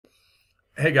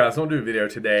Hey guys, I'm gonna do a video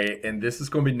today, and this is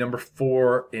going to be number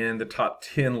 4 in the top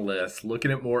 10 list, looking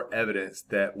at more evidence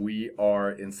that we are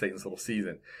in Satan's little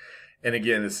season. And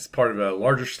again, this is part of a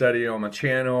larger study on my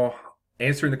channel,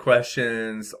 answering the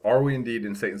questions, are we indeed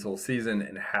in Satan's little season,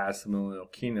 and has the millennial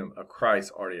kingdom of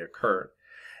Christ already occurred?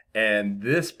 And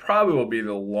this probably will be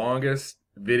the longest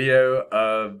video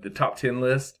of the top 10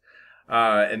 list.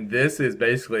 And this is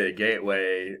basically a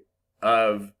gateway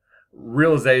of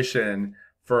realization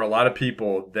for a lot of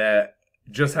people that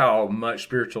just how much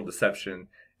spiritual deception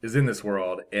is in this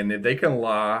world. And if they can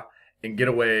lie and get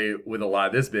away with a lie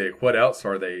this big, what else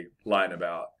are they lying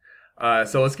about?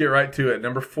 So let's get right to it.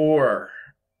 Number 4,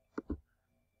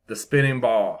 the spinning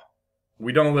ball.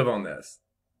 We don't live on this.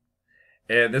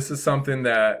 And this is something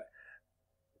that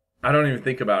I don't even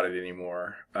think about it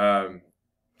anymore. Kind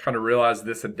of realized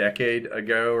this a decade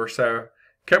ago or so.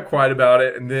 Kept quiet about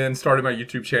it, and then started my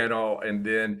YouTube channel, and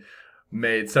then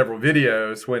made several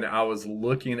videos when I was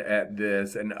looking at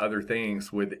this and other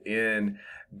things within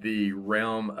the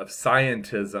realm of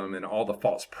scientism and all the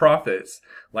false prophets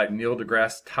like Neil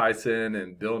deGrasse Tyson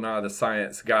and Bill Nye the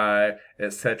Science Guy,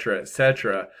 etc.,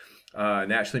 etc.,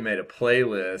 and actually made a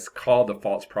playlist called The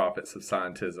False Prophets of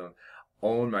Scientism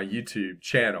on my YouTube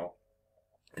channel.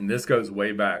 And this goes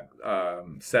way back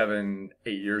 7,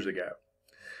 8 years ago.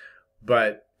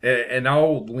 But and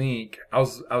I'll link. I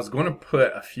was going to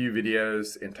put a few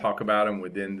videos and talk about them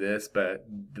within this, but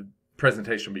the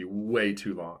presentation will be way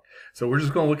too long. So we're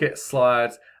just going to look at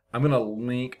slides. I'm going to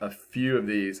link a few of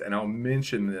these, and I'll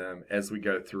mention them as we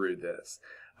go through this.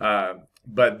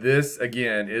 But this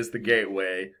again is the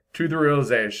gateway to the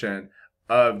realization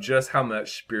of just how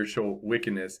much spiritual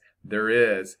wickedness there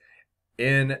is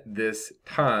in this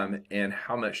time and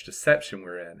how much deception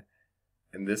we're in.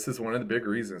 And this is one of the big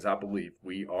reasons I believe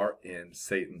we are in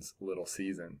Satan's little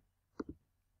season.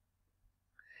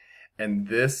 And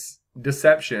this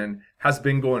deception has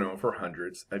been going on for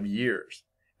hundreds of years.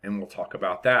 And we'll talk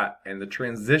about that and the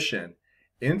transition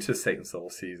into Satan's little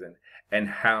season and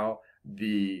how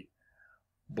the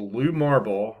blue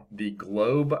marble, the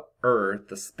globe earth,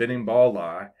 the spinning ball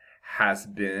lie has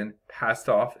been passed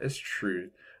off as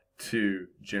truth to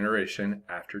generation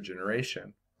after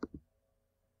generation.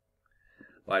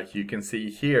 Like you can see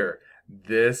here,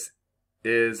 this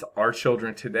is our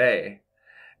children today.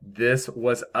 This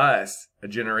was us a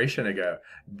generation ago.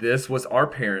 This was our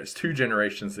parents 2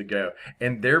 generations ago,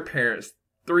 and their parents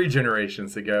 3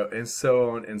 generations ago, and so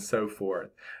on and so forth.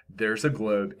 There's a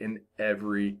globe in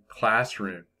every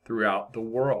classroom throughout the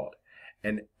world,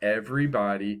 and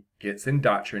everybody gets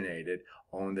indoctrinated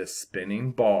on this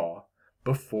spinning ball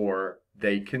before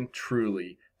they can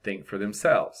truly think for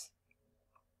themselves.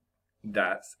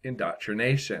 That's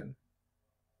indoctrination.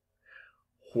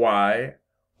 Why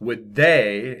would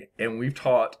they, and we've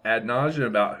taught ad nauseum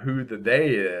about who the they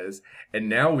is, and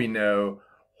now we know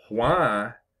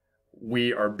why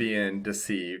we are being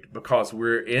deceived, because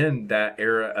we're in that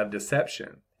era of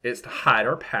deception. It's to hide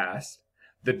our past,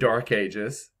 the dark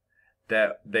ages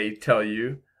that they tell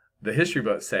you, the history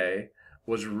books say,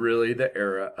 was really the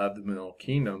era of the millennial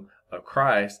kingdom of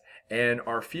Christ, and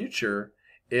our future.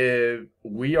 If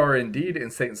we are indeed in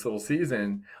Satan's little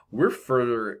season, we're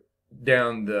further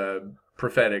down the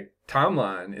prophetic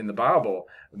timeline in the Bible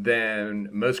than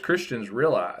most Christians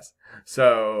realize.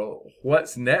 So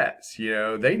what's next? You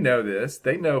know, they know this.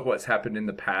 They know what's happened in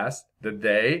the past.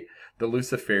 The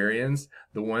Luciferians,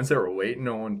 the ones that were waiting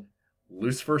on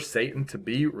Lucifer, Satan, to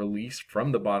be released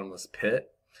from the bottomless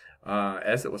pit,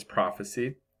 as it was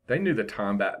prophesied. They knew the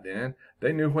time back then.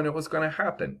 They knew when it was going to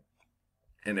happen.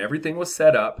 And everything was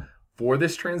set up for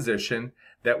this transition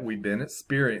that we've been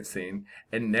experiencing.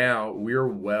 And now we're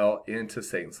well into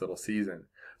Satan's little season.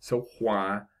 So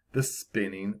why the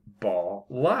spinning ball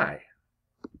lie?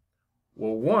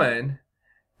 Well, one,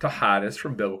 to hide us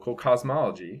from biblical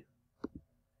cosmology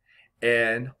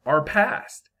and our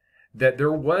past. That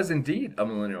there was indeed a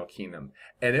millennial kingdom.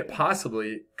 And it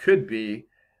possibly could be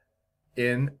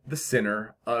in the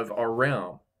center of our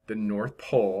realm. The North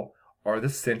Pole, or the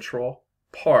central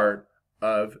part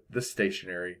of the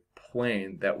stationary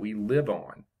plane that we live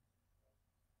on,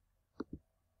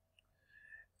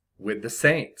 with the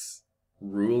saints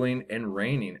ruling and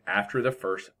reigning after the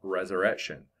first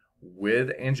resurrection, with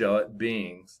angelic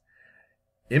beings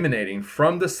emanating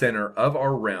from the center of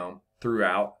our realm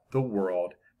throughout the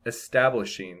world,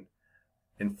 establishing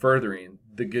and furthering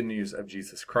the good news of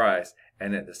Jesus Christ,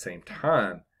 and at the same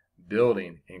time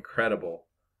building incredible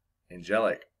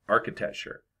angelic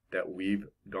architecture that we've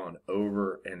gone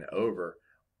over and over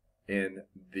in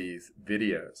these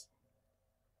videos.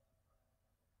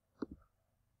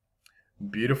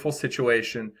 Beautiful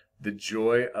situation, The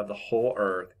joy of the whole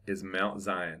earth is Mount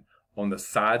Zion, on the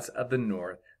sides of the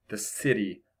north, the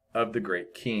city of the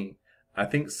great king. I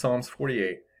think Psalms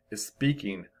 48 is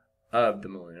speaking of the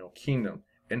millennial kingdom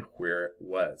and where it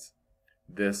was.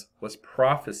 This was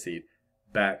prophesied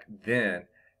back then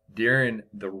during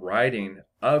the writing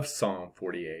of Psalm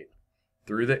 48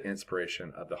 through the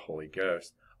inspiration of the Holy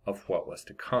Ghost of what was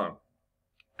to come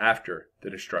after the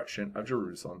destruction of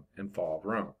Jerusalem and fall of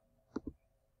Rome.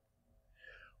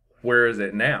 Where is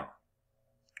it now?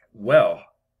 Well,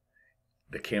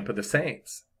 the camp of the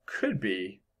saints could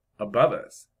be above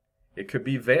us. It could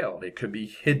be veiled. It could be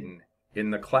hidden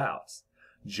in the clouds.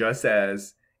 Just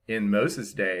as in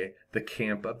Moses' day, the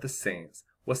camp of the saints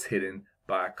was hidden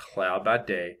by a cloud by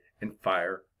day and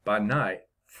fire by night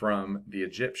from the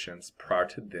Egyptians prior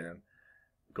to them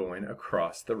going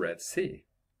across the Red Sea.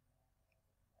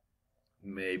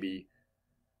 Maybe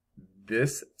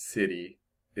this city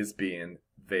is being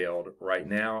veiled right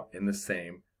now in the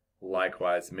same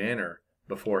likewise manner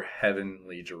before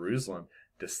heavenly Jerusalem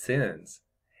descends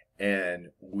and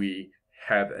we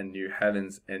have a new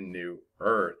heavens and new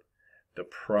earth, the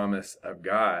promise of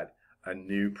God, a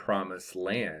new promised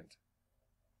land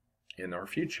in our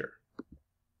future.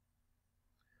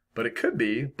 But it could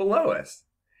be below us.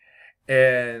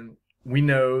 And we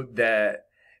know that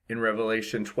in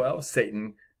Revelation 12,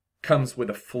 Satan comes with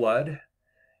a flood,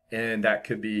 and that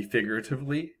could be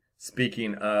figuratively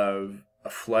speaking of a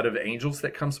flood of angels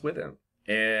that comes with him.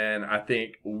 And I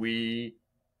think we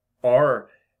are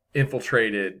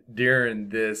infiltrated during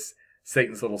this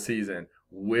Satan's little season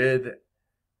with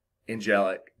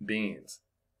angelic beings.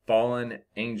 Fallen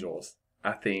angels,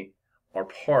 I think, are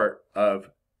part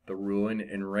of the ruling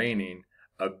and reigning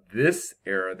of this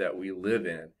era that we live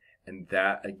in. And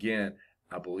that, again,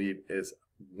 I believe is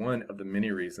one of the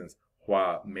many reasons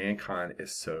why mankind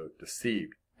is so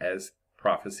deceived, as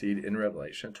prophesied in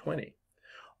Revelation 20.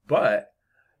 But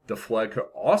the flood could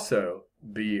also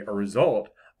be a result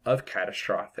of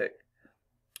catastrophic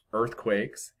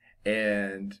earthquakes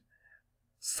and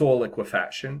soil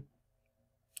liquefaction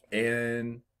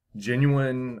and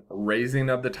genuine raising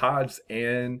of the tides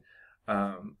and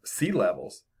sea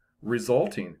levels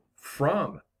resulting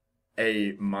from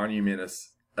a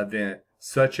monumentous event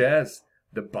such as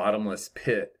the bottomless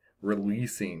pit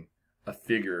releasing a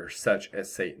figure such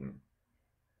as Satan.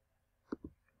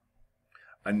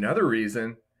 Another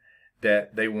reason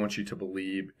that they want you to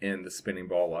believe in the spinning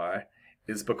ball lie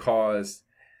is because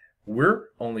we're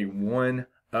only one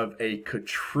of a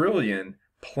quadrillion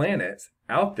planets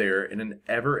out there in an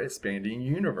ever-expanding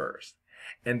universe,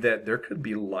 and that there could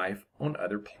be life on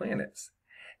other planets.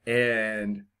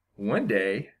 And one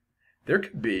day, there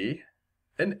could be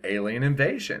an alien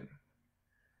invasion.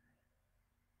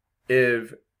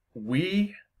 If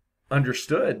we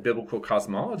understood biblical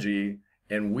cosmology,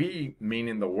 and we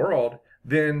meaning the world,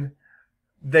 then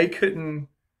they couldn't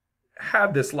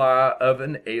have this lie of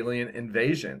an alien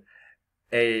invasion.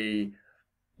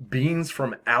 Beings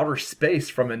from outer space,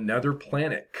 from another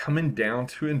planet, coming down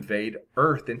to invade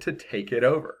Earth and to take it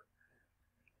over.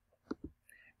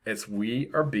 As we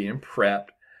are being prepped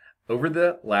over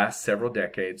the last several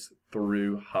decades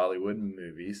through Hollywood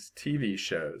movies, TV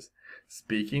shows,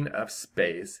 speaking of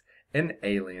space and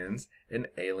aliens and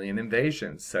alien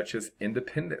invasions, such as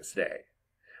Independence Day,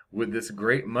 with this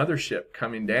great mothership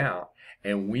coming down,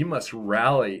 and we must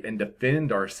rally and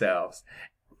defend ourselves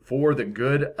for the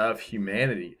good of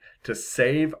humanity to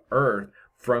save Earth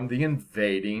from the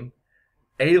invading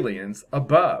aliens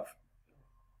above.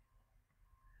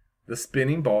 The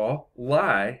spinning ball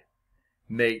lie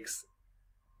makes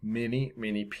many,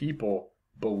 many people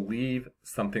believe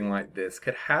something like this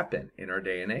could happen in our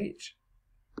day and age.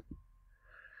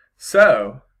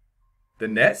 So, the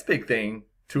next big thing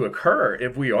to occur,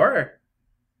 if we are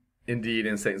indeed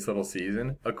in Satan's little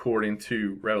season, according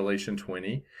to Revelation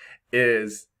 20,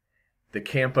 is the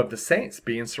camp of the saints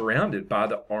being surrounded by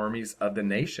the armies of the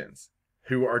nations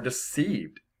who are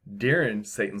deceived during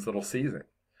Satan's little season,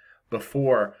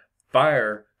 before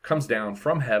fire comes down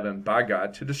from heaven by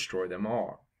God to destroy them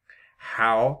all.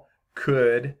 How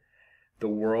could the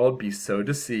world be so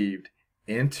deceived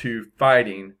into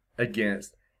fighting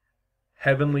against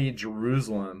heavenly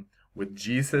Jerusalem with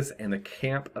Jesus and the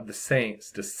camp of the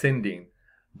saints descending,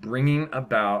 bringing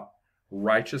about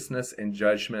righteousness and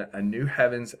judgment, a new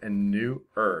heavens and new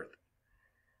earth?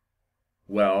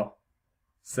 Well,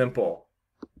 simple.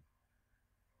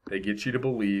 They get you to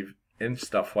believe in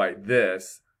stuff like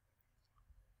this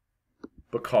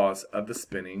because of the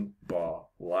spinning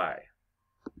ball lie.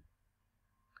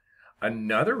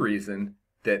 Another reason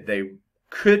that they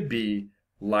could be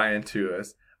lying to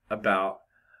us about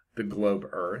the globe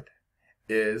Earth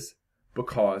is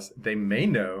because they may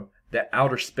know that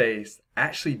outer space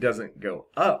actually doesn't go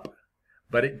up,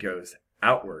 but it goes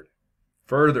outward,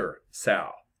 further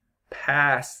south,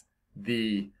 past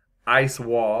the ice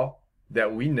wall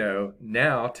that we know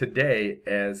now today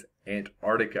as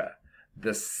Antarctica,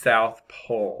 the South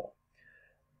Pole,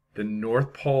 the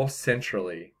North Pole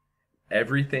centrally.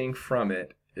 Everything from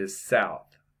it is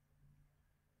south.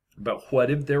 But what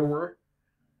if there were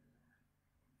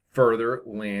further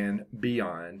land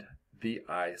beyond the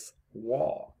ice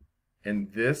wall?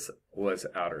 And this was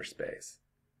outer space.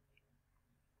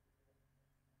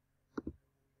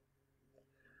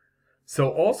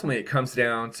 So ultimately it comes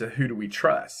down to, who do we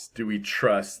trust? Do we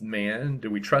trust man? Do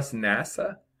we trust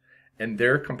NASA and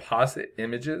their composite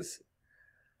images,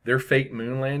 their fake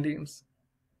moon landings?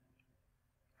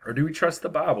 Or do we trust the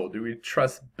Bible? Do we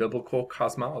trust biblical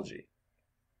cosmology?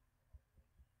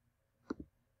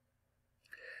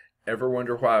 Ever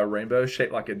wonder why a rainbow is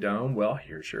shaped like a dome? Well,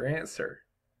 here's your answer.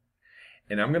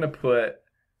 And I'm going to put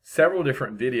several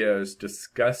different videos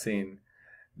discussing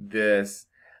this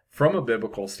from a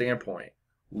biblical standpoint,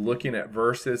 looking at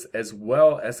verses as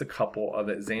well as a couple of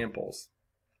examples.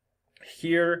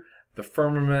 Here, the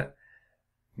firmament,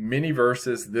 many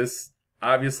verses. This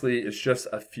obviously is just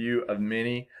a few of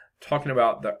many, talking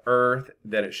about the earth,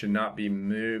 that it should not be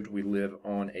moved. We live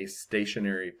on a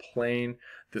stationary plane.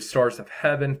 The stars of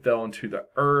heaven fell into the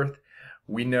earth.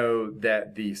 We know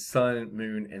that the sun,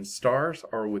 moon, and stars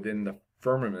are within the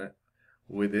firmament,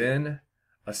 within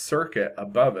a circuit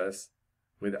above us,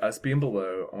 with us being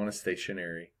below on a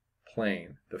stationary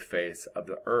plane, the face of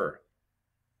the earth.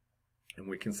 And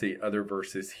we can see other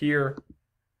verses here.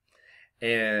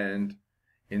 And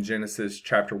in Genesis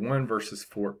chapter 1, verses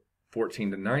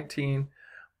 14 to 19,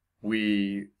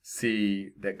 we see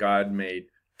that God made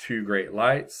two great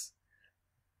lights,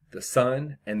 the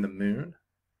sun and the moon,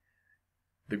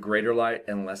 the greater light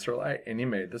and lesser light, and he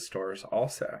made the stars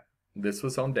also. This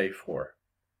was on day 4.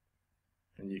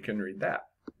 And you can read that.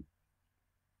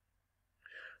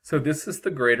 So this is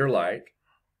the greater light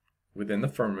within the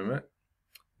firmament.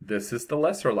 This is the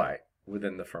lesser light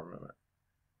within the firmament.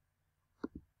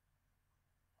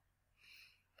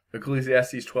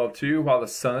 Ecclesiastes 12:2, while the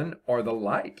sun or the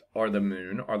light or the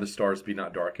moon or the stars be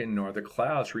not darkened, nor the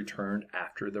clouds returned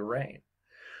after the rain.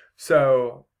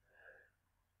 So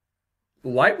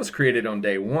light was created on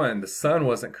day 1. The sun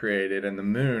wasn't created, and the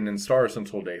moon and stars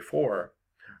until day 4.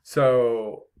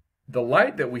 So the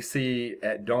light that we see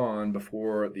at dawn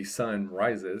before the sun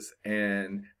rises,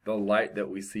 and the light that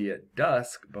we see at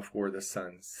dusk before the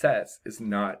sun sets, is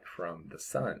not from the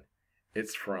sun.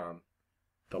 It's from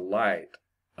the light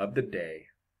of the day,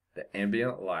 the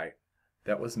ambient light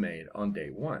that was made on day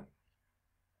 1.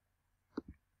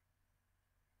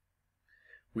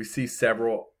 We see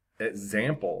several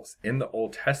examples in the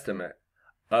Old Testament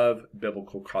of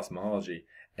biblical cosmology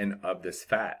and of this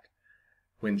fact.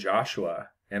 When Joshua,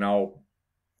 and I'll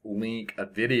link a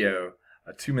video,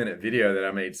 a 2-minute video that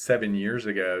I made 7 years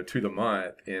ago to the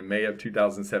month in May of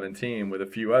 2017 with a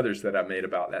few others that I made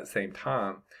about that same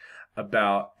time,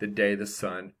 about the day the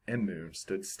sun and moon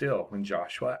stood still, when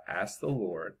Joshua asked the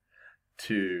Lord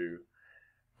to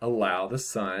allow the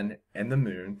sun and the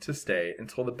moon to stay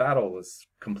until the battle was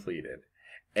completed.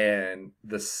 And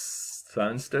the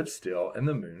sun stood still and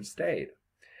the moon stayed.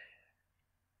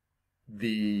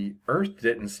 The earth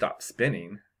didn't stop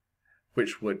spinning,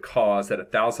 which would cause at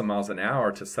 1,000 miles an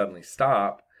hour to suddenly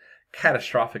stop,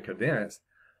 catastrophic events,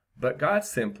 but God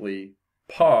simply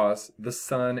paused the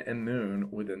sun and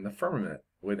moon within the firmament,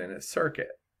 within its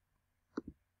circuit.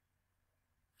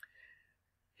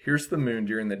 Here's the moon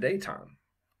during the daytime.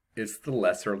 It's the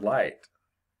lesser light.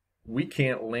 We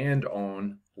can't land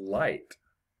on light.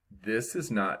 This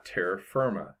is not terra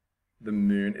firma. The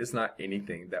moon is not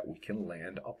anything that we can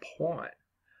land upon.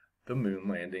 The moon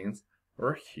landings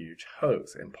were a huge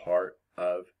hoax and part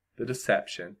of the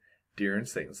deception during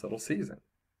Satan's little season.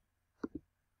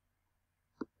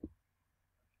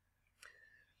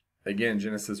 Again,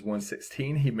 Genesis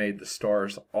 1:16, he made the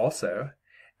stars also.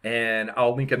 And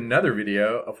I'll link another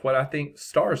video of what I think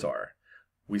stars are.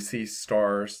 We see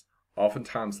stars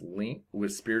oftentimes linked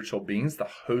with spiritual beings, the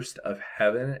host of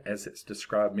heaven, as it's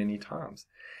described many times.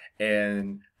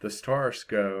 And the stars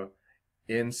go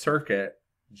in circuit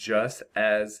just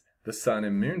as the sun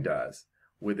and moon does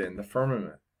within the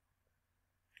firmament.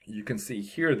 You can see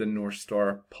here the North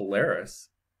Star Polaris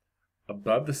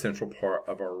above the central part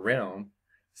of our realm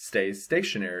stays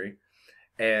stationary,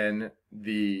 and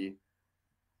the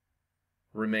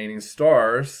remaining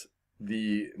stars,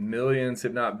 the millions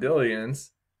if not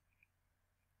billions,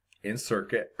 in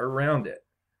circuit around it.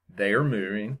 They are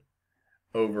moving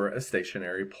over a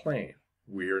stationary plane.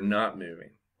 We are not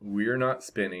moving. We are not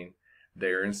spinning.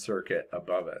 They are in circuit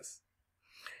above us.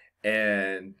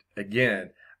 And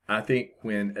again, I think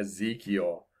when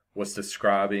Ezekiel was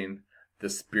describing the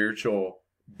spiritual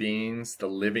beings, the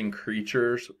living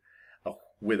creatures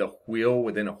with a wheel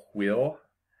within a wheel,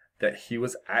 that he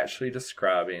was actually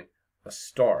describing a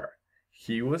star.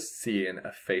 He was seeing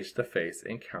a face-to-face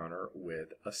encounter with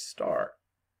a star.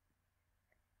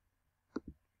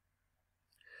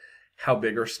 How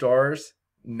big are stars?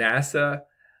 NASA,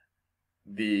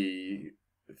 the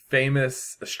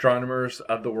famous astronomers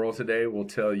of the world today, will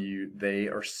tell you they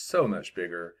are so much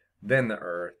bigger than the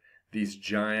Earth. These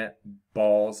giant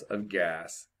balls of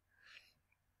gas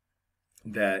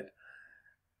that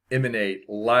emanate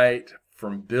light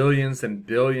from billions and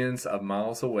billions of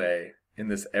miles away in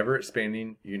this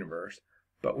ever-expanding universe.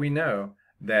 But we know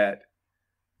that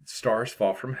stars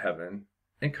fall from heaven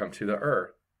and come to the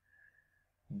earth.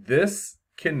 This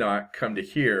cannot come to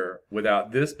here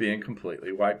without this being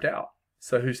completely wiped out.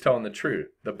 So who's telling the truth?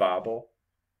 The Bible,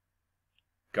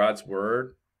 God's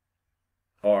Word,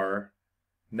 or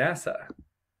NASA?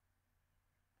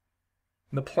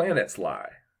 The planets lie.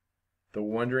 The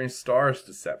wandering stars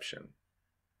deception.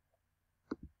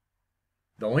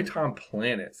 The only time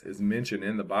planets is mentioned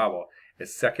in the Bible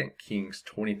is 2 Kings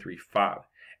 23:5,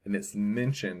 and it's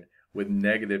mentioned with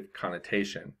negative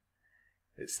connotation.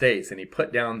 It states, and he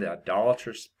put down the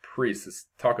idolatrous priests, let's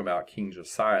talk about King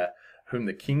Josiah, whom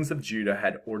the kings of Judah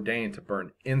had ordained to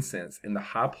burn incense in the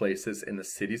high places in the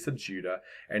cities of Judah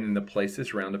and in the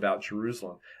places round about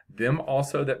Jerusalem. Them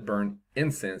also that burn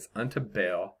incense unto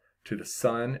Baal, to the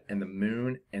sun and the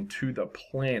moon, and to the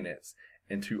planets,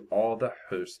 and to all the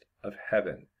host of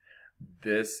heaven.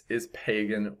 This is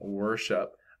pagan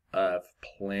worship of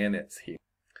planets here.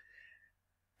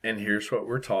 And here's what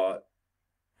we're taught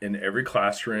in every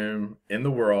classroom in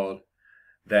the world,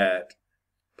 that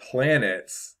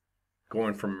planets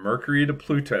going from Mercury to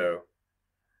Pluto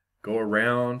go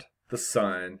around the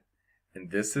sun,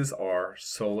 and this is our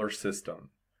solar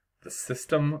system, the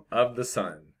system of the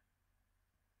sun.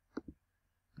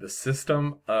 The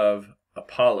system of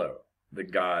Apollo, the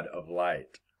god of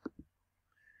light.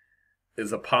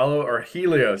 Is Apollo or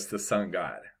Helios the sun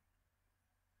god?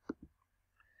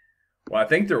 Well, I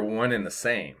think they're one and the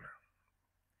same.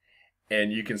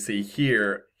 And you can see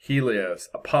here, Helios,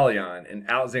 Apollyon, and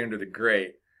Alexander the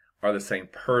Great are the same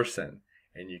person.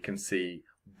 And you can see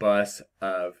busts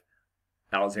of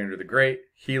Alexander the Great,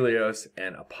 Helios,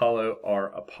 and Apollo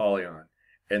are Apollyon.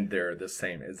 And they're the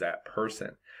same as that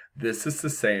person. This is the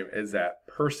same as that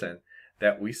person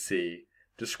that we see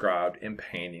described in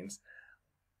paintings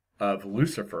of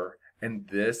Lucifer, and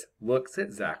this looks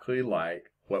exactly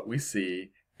like what we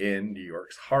see in New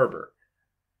York's harbor,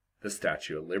 the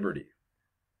Statue of Liberty.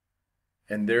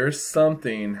 And there's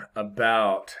something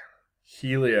about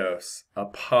Helios,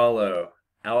 Apollo,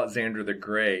 Alexander the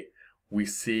Great. We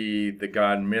see the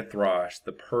god Mithras,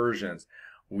 the Persians.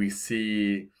 We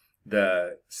see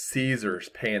the Caesars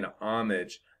paying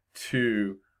homage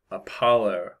to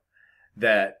Apollo,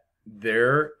 that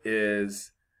there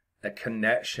is a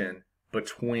connection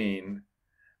between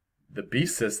the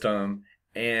beast system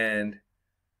and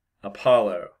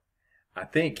Apollo. I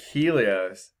think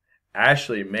Helios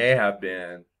actually may have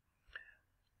been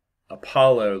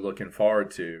Apollo looking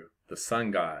forward to the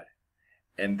sun god,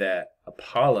 and that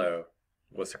Apollo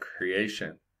was a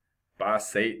creation by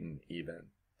Satan even.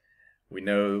 We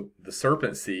know the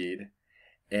serpent seed,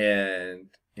 and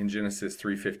in Genesis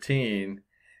 3:15,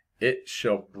 it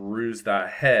shall bruise thy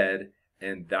head,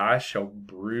 and thou shalt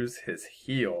bruise his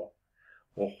heel.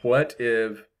 Well, what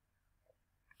if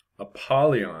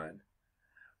Apollyon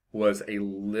was a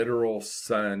literal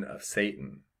son of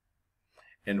Satan?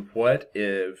 And what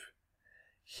if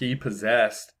he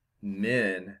possessed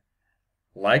men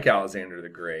like Alexander the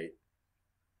Great,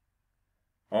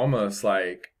 almost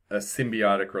like a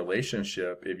symbiotic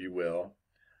relationship, if you will,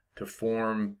 to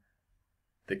form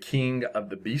the king of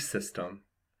the beast system,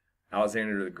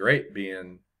 Alexander the Great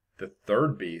being the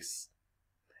third beast,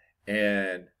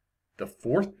 and the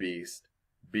fourth beast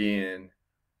being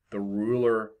the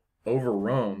ruler over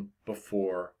Rome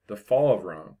before the fall of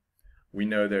Rome. We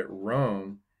know that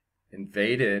Rome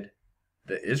invaded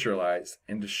the Israelites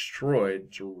and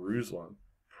destroyed Jerusalem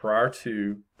prior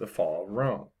to the fall of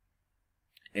Rome.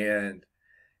 And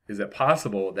is it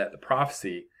possible that the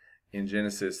prophecy in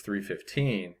Genesis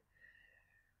 3:15,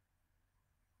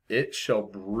 it shall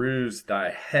bruise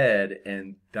thy head,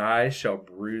 and thou shall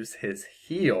bruise his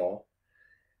heel,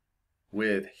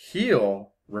 with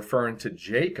heel referring to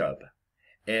Jacob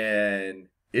and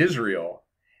Israel,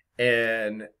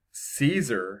 and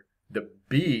Caesar, the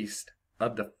beast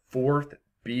of the fourth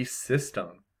beast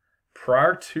system,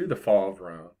 prior to the fall of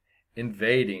Rome,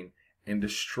 invading and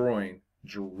destroying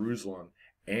Jerusalem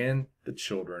and the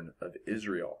children of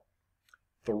Israel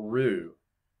through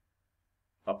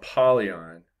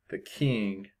Apollyon, the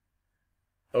king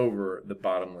over the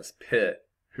bottomless pit,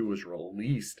 who was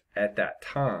released at that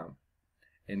time.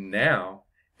 And now,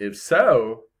 if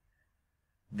so,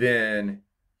 then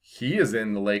he is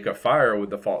in the lake of fire with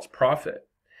the false prophet.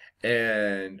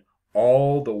 And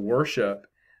all the worship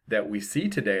that we see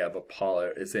today of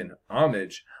Apollo is in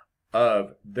homage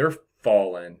of their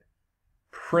fallen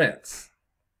prince.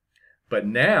 But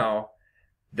now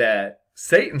that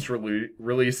Satan's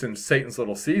releasing Satan's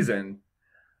little season,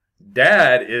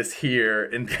 Dad is here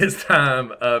in this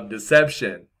time of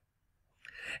deception.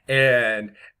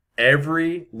 And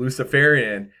every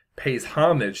Luciferian pays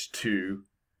homage to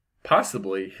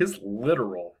possibly his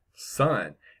literal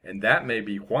son. And that may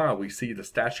be why we see the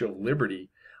Statue of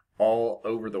Liberty all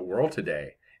over the world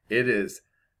today. It is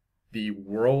the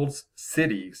world's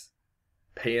cities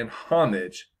paying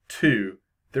homage to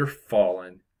their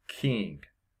fallen king.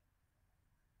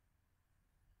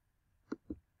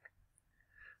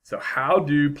 So how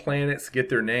do planets get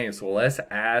their names? Well, let's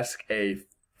ask a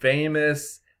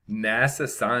famous NASA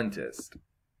scientist.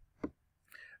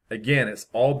 Again, it's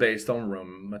all based on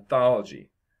Roman mythology,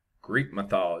 Greek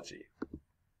mythology.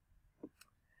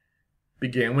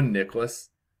 Began with Nicholas,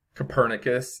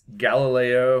 Copernicus,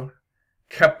 Galileo,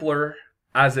 Kepler,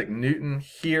 Isaac Newton.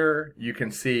 Here you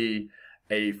can see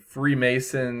a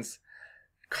Freemason's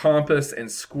compass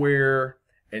and square,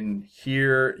 and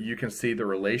here you can see the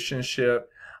relationship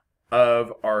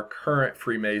of our current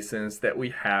Freemasons that we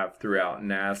have throughout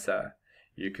NASA.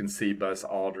 You can see Buzz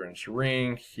Aldrin's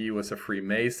ring. He was a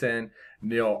Freemason.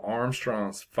 Neil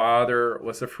Armstrong's father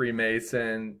was a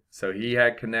Freemason, so he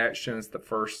had connections, the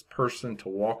first person to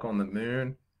walk on the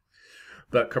moon.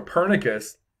 But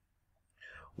Copernicus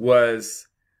was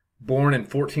born in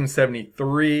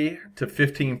 1473 to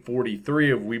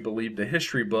 1543, if we believe the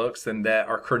history books, and that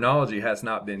our chronology has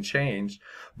not been changed.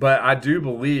 But I do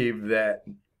believe that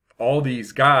all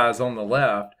these guys on the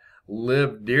left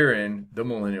lived during the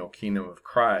millennial kingdom of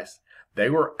Christ. They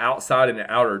were outside in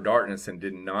the outer darkness and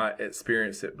did not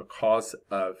experience it because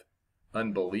of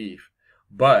unbelief.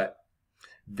 But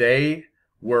they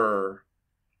were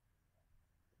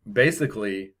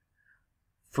basically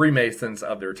Freemasons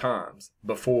of their times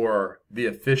before the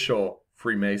official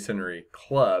Freemasonry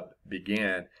club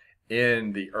began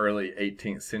in the early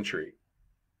 18th century.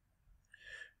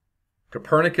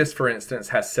 Copernicus, for instance,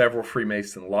 has several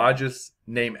Freemason lodges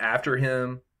named after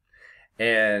him,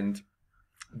 and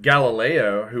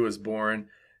Galileo, who was born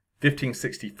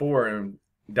 1564 and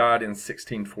died in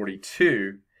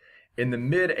 1642, in the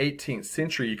mid-18th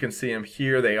century, you can see them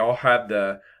here. They all have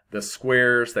the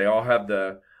squares. They all have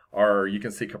you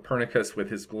can see Copernicus with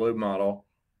his globe model.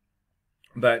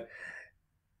 But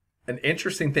an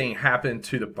interesting thing happened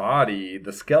to the body,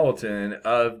 the skeleton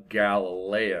of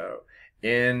Galileo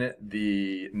in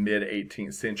the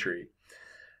mid-18th century.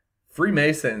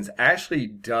 Freemasons actually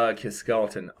dug his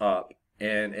skeleton up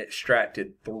and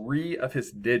extracted 3 of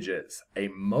his digits, a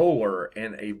molar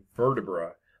and a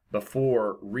vertebra,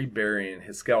 before reburying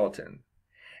his skeleton.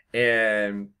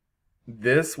 And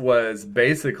this was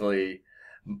basically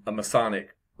a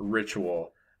Masonic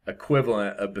ritual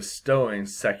equivalent of bestowing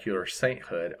secular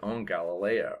sainthood on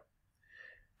Galileo.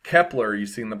 Kepler, you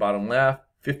see in the bottom left,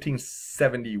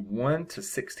 1571 to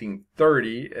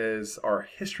 1630, as our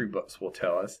history books will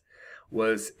tell us,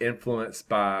 was influenced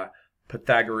by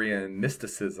Pythagorean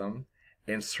mysticism,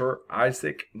 and Sir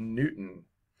Isaac Newton.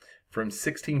 From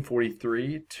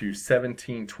 1643 to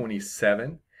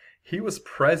 1727, he was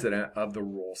president of the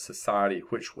Royal Society,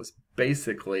 which was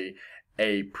basically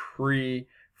a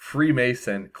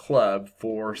pre-Freemason club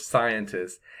for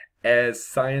scientists, as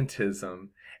scientism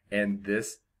and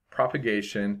this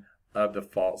propagation of the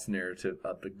false narrative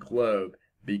of the globe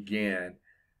began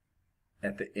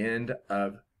at the end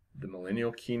of the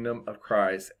millennial kingdom of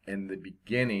Christ and the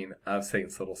beginning of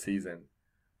Satan's little season.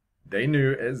 They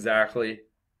knew exactly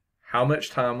how much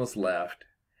time was left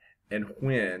and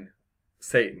when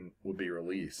Satan would be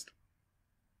released.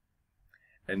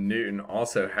 And Newton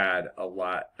also had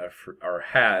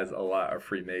has a lot of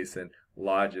Freemason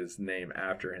lodges named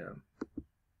after him.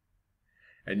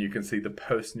 And you can see the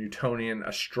post-Newtonian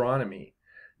astronomy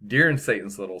during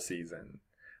Satan's little season,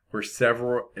 where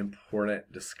several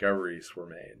important discoveries were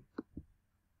made.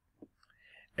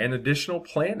 And additional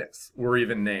planets were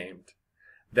even named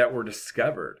that were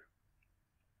discovered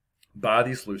by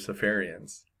these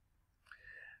Luciferians.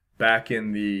 Back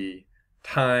in the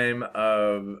time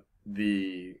of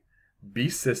the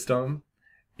beast system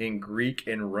in Greek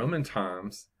and Roman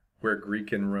times, where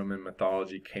Greek and Roman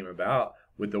mythology came about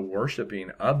with the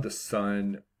worshiping of the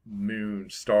sun, moon,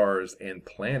 stars, and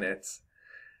planets,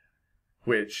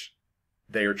 which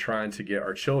they are trying to get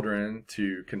our children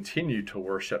to continue to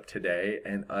worship today,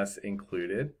 and us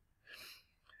included.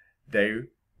 They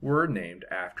were named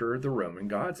after the Roman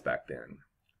gods back then.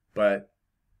 But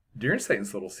during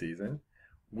Satan's little season,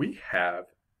 we have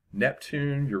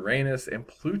Neptune, Uranus, and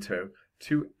Pluto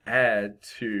to add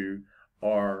to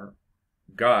our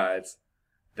gods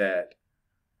that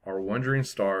are wandering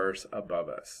stars above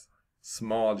us,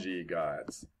 small g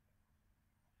gods.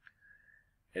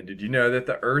 And did you know that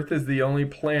the Earth is the only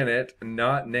planet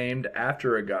not named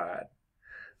after a god?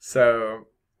 So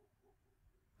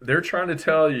they're trying to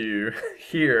tell you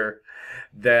here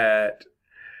that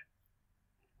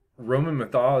Roman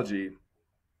mythology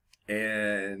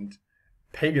and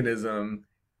paganism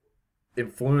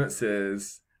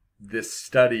influences this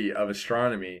study of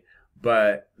astronomy,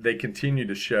 but they continue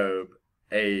to show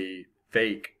a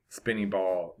fake spinning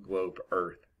ball globe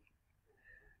Earth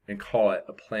and call it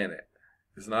a planet.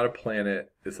 It's not a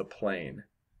planet, it's a plane.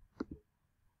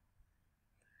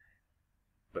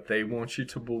 But they want you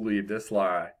to believe this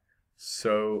lie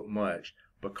so much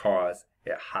because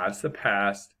it hides the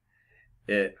past,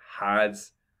 it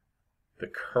hides the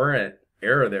current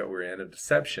era that we're in of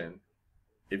deception,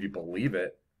 if you believe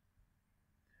it,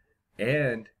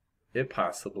 and it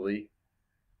possibly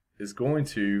is going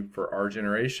to, for our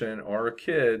generation or our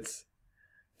kids,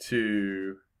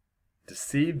 to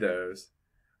deceive those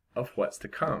of what's to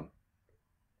come.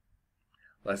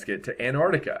 Let's get to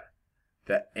Antarctica,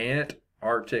 the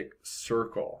Antarctic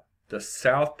Circle, the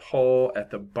South Pole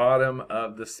at the bottom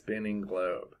of the spinning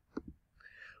globe.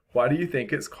 Why do you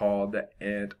think it's called the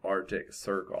Antarctic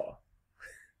Circle?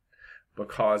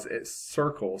 Because it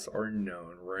circles our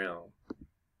known realm.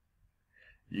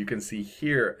 You can see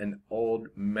here an old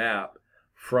map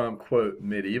from, quote,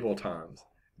 medieval times,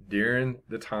 during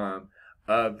the time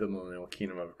of the millennial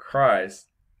kingdom of Christ.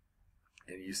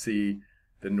 And you see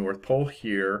the North Pole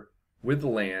here with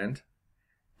land.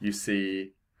 You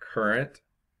see current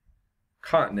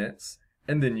continents,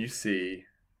 and then you see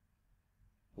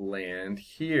land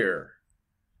here.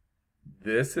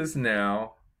 This is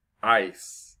now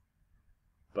ice.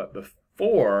 But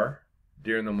before,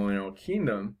 during the millennial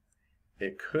kingdom,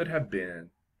 it could have been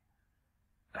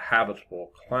a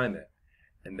habitable climate.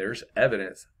 And there's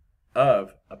evidence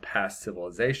of a past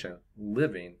civilization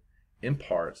living in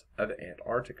parts of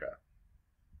Antarctica.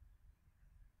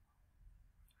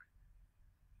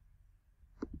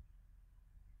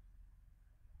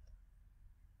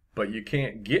 But you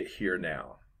can't get here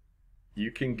now.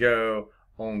 You can go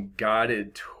on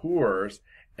guided tours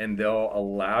and they'll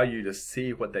allow you to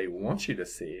see what they want you to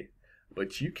see,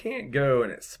 but you can't go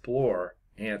and explore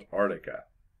Antarctica.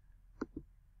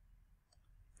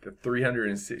 The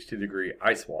 360-degree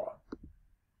ice wall.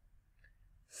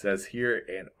 Says here,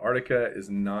 Antarctica is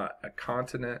not a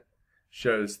continent,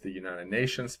 shows the United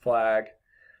Nations flag,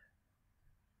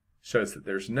 shows that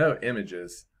there's no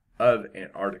images of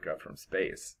Antarctica from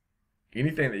space.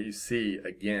 Anything that you see,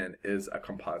 again, is a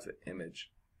composite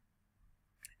image.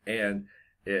 And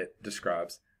it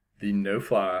describes the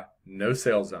no-fly,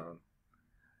 no-sail zone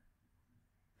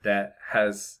that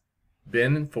has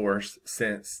been enforced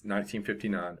since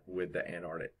 1959 with the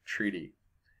Antarctic Treaty.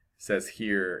 It says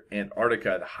here,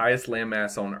 Antarctica, the highest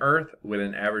landmass on Earth with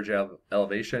an average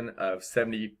elevation of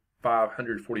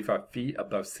 7,545 feet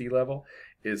above sea level,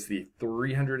 is the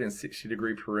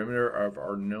 360-degree perimeter of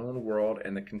our known world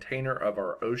and the container of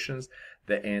our oceans.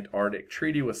 The Antarctic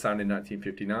Treaty was signed in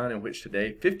 1959, in which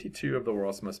today 52 of the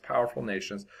world's most powerful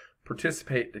nations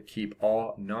participate to keep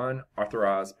all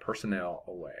non-authorized personnel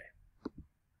away.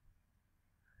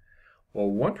 Well,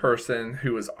 one person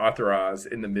who was authorized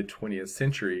in the mid-20th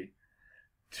century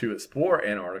to explore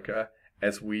Antarctica,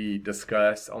 as we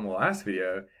discussed on the last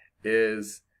video,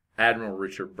 is Admiral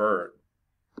Richard Byrd.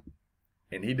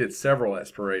 And he did several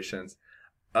explorations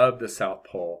of the South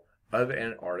Pole of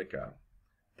Antarctica.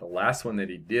 The last one that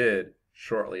he did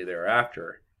shortly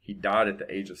thereafter, he died at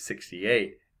the age of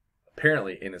 68,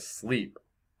 apparently in his sleep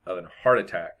of a heart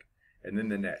attack. And then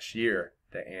the next year,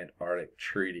 the Antarctic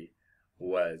Treaty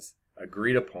was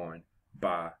agreed upon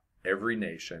by every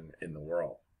nation in the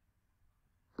world.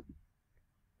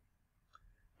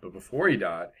 But before he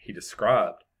died, he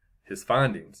described his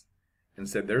findings and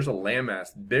said there's a landmass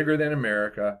bigger than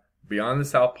America beyond the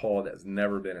South Pole that's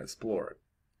never been explored.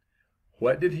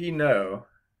 What did he know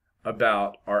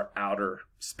about our outer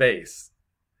space?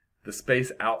 The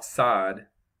space outside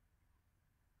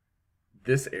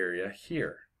this area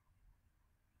here.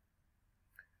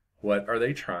 What are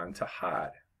they trying to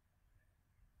hide?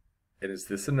 And is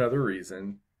this another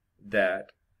reason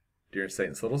that during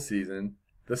Satan's little season,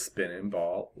 the spinning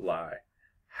ball lie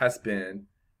has been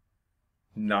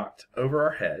knocked over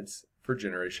our heads for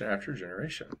generation after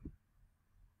generation?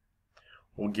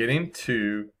 Well, getting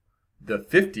to the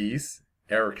 50s,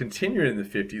 or continuing in the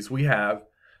 50s, we have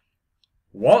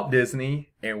Walt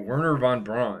Disney and Wernher von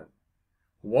Braun.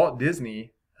 Walt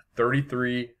Disney,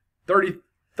 33rd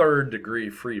degree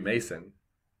Freemason,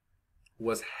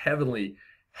 was heavily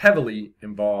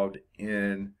involved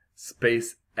in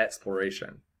space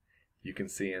exploration. You can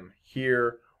see him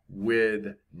here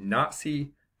with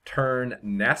Nazi turned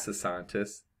NASA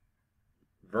scientist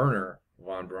Wernher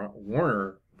von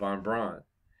Braun.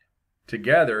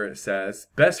 Together, it says,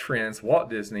 best friends Walt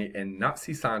Disney and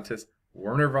Nazi scientist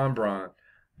Wernher von Braun,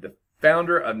 the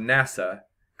founder of NASA,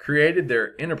 created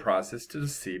their enterprises to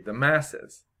deceive the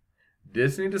masses.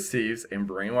 Disney deceives and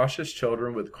brainwashes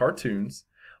children with cartoons,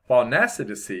 while NASA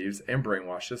deceives and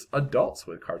brainwashes adults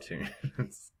with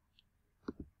cartoons.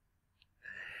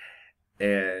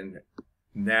 And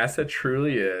NASA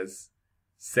truly is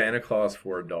Santa Claus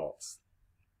for adults.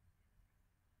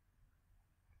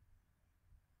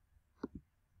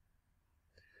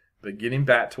 But getting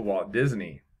back to Walt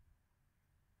Disney,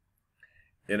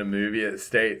 in a movie it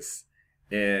states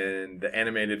in the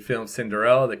animated film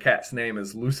Cinderella, the cat's name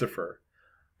is Lucifer.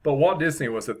 But Walt Disney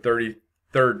was a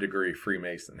 33rd degree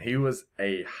Freemason. He was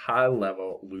a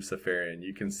high-level Luciferian.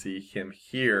 You can see him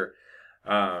here.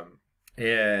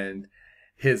 And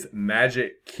his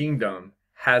Magic Kingdom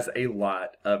has a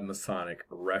lot of Masonic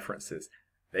references.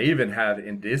 They even have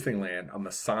in Disneyland a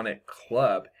Masonic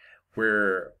club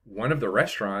where one of the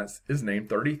restaurants is named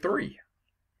 33.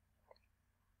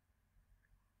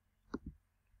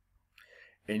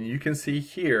 And you can see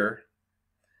here,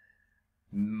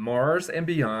 Mars and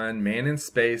Beyond, Man in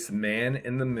Space, Man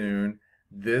in the Moon.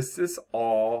 This is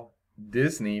all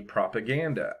Disney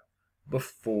propaganda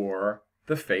before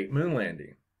the fake moon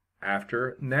landing,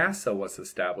 after NASA was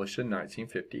established in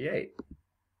 1958.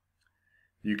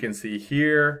 You can see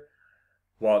here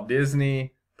Walt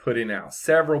Disney putting out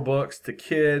several books to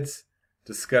kids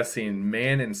discussing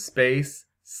man in space.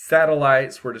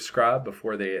 Satellites were described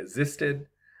before they existed.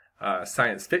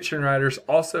 Science fiction writers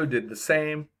also did the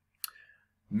same.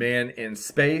 Man in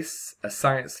Space, a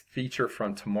science feature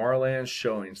from Tomorrowland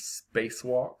showing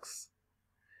spacewalks.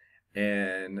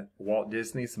 And Walt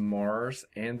Disney's Mars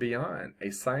and Beyond,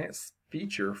 a science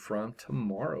feature from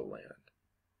Tomorrowland.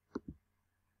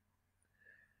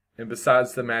 And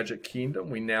besides the Magic Kingdom,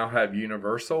 we now have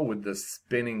Universal with the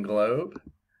spinning globe.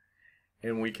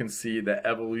 And we can see the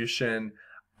evolution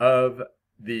of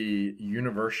the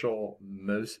Universal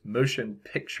motion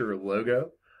picture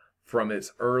logo from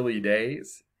its early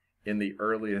days in the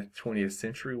early 20th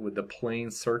century with the plane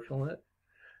circling it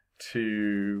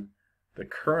to the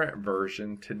current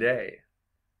version today.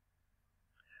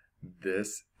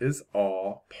 This is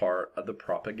all part of the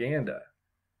propaganda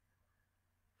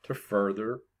to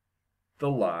further the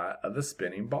lie of the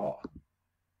spinning ball.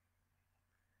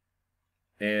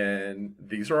 And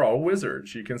these are all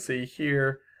wizards. You can see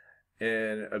here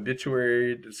an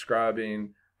obituary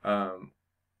describing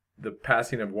the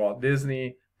passing of Walt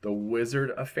Disney, the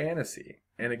Wizard of Fantasy.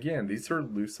 And again, these are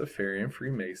Luciferian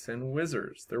Freemason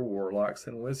wizards. They're warlocks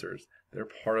and wizards. They're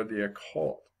part of the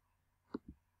occult.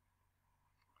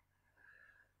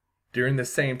 During the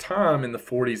same time in the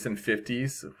 40s and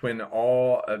 50s, when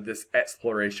all of this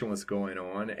exploration was going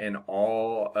on and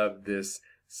all of this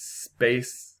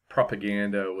space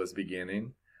propaganda was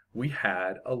beginning, we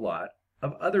had a lot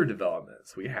of other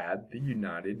developments. We had the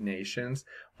United Nations,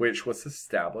 which was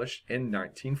established in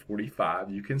 1945.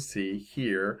 You can see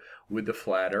here with the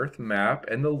flat earth map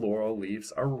and the laurel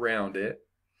leaves around it,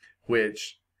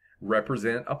 which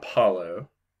represent Apollo.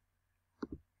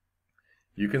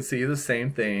 You can see the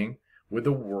same thing with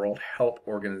the World Health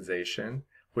Organization,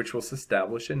 which was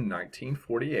established in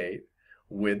 1948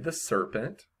 with the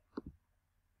serpent.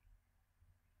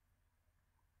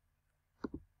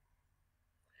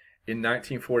 In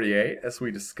 1948, as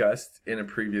we discussed in a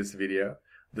previous video,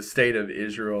 the state of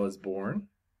Israel is born.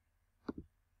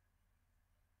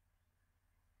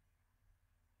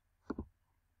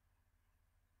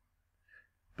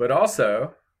 But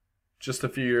also, just a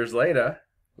few years later,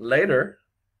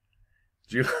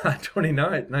 July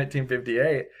 29th,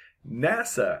 1958,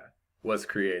 NASA was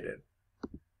created.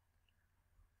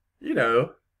 You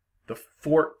know, the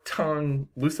fork-tongued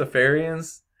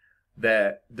Luciferians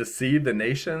that deceive the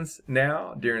nations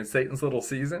now during Satan's little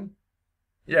season?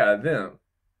 Yeah, them.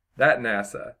 That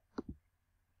NASA.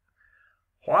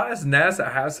 Why does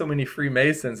NASA have so many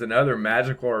Freemasons and other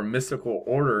magical or mystical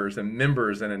orders and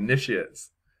members and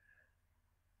initiates?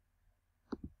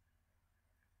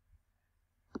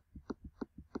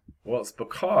 Well, it's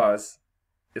because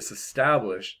it's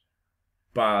established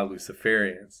by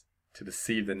Luciferians to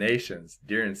deceive the nations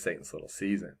during Satan's little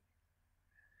season.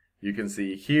 You can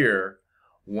see here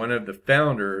one of the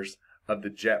founders of the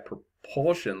Jet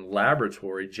Propulsion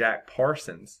Laboratory, Jack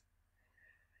Parsons,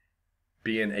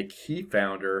 being a key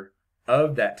founder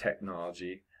of that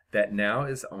technology that now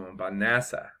is owned by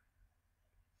NASA.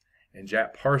 And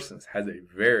Jack Parsons has a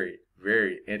very,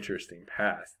 very interesting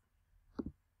past.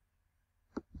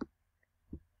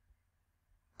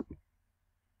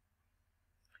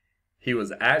 He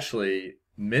was actually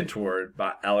mentored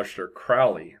by Aleister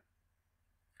Crowley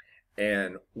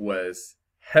and was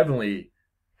heavily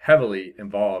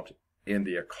involved in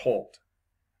the occult.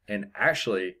 And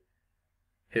actually,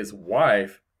 his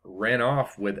wife ran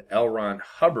off with L. Ron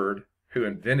Hubbard, who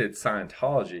invented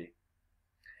Scientology.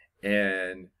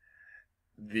 And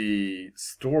the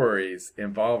stories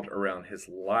involved around his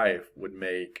life would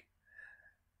make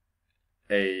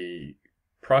a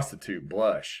prostitute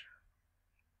blush.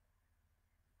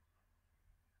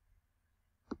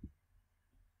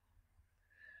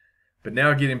 But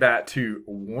now getting back to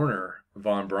Wernher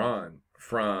von Braun,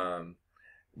 from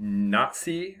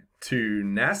Nazi to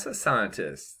NASA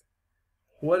scientist.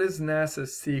 What is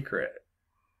NASA's secret?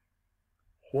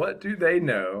 What do they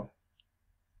know?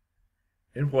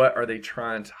 And what are they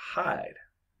trying to hide?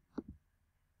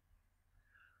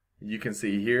 You can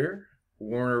see here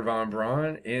Wernher von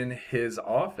Braun in his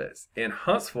office in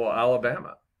Huntsville,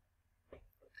 Alabama,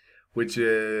 which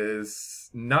is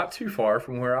not too far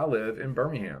from where I live in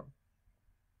Birmingham.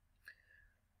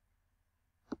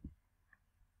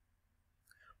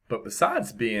 But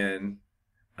besides being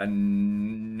a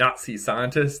Nazi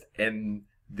scientist and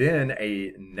then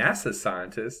a NASA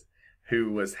scientist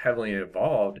who was heavily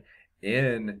involved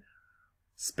in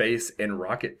space and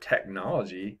rocket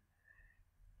technology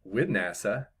with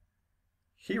NASA,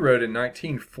 he wrote in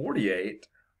 1948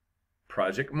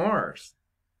 Project Mars,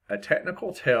 a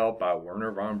technical tale by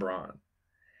Wernher von Braun.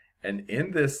 And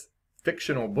in this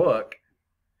fictional book,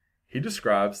 he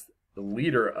describes the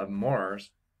leader of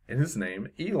Mars, and his name,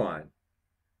 Elon.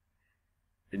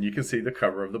 And you can see the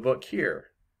cover of the book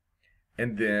here.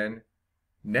 And then,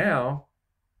 now,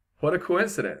 what a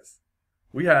coincidence.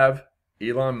 We have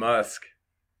Elon Musk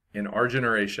in our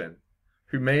generation,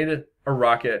 who made a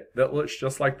rocket that looks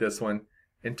just like this one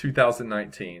in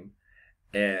 2019,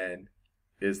 and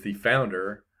is the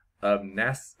founder of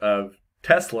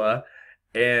Tesla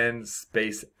and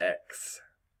SpaceX.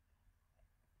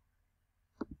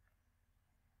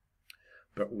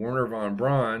 But Wernher von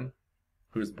Braun,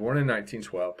 who was born in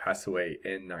 1912, passed away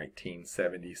in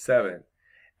 1977.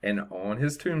 And on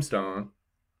his tombstone,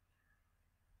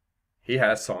 he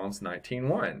has Psalms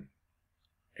 19:1.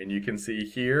 And you can see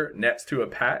here, next to a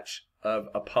patch of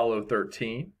Apollo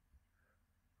 13,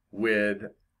 with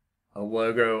a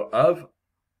logo of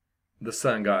the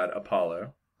sun god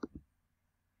Apollo,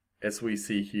 as we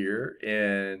see here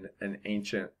in an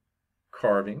ancient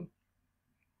carving.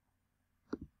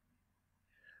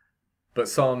 But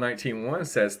Psalm 19:1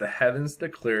 says, "The heavens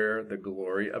declare the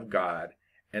glory of God,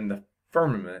 and the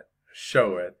firmament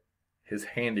showeth his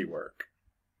handiwork."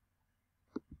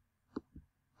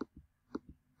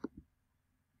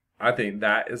 I think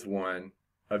that is one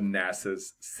of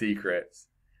NASA's secrets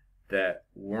that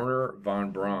Wernher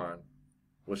von Braun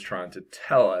was trying to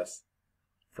tell us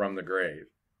from the grave.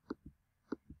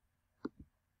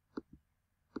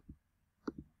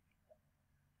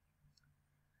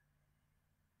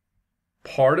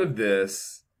 Part of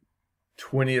this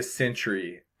 20th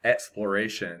century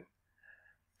exploration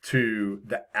to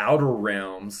the outer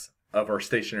realms of our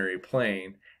stationary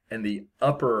plane and the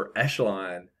upper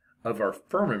echelon of our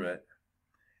firmament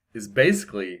is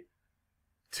basically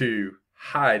to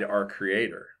hide our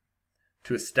Creator,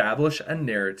 to establish a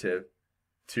narrative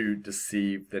to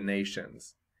deceive the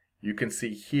nations. You can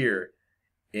see here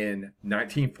in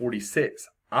 1946,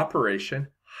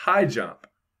 Operation High Jump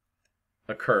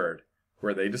occurred,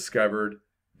 where they discovered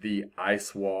the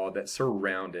ice wall that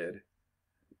surrounded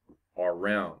our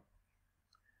realm.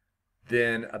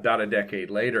 Then, about a decade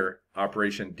later,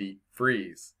 Operation Deep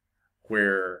Freeze,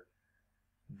 where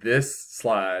this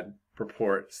slide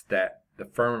purports that the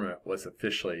firmament was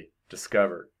officially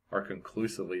discovered, or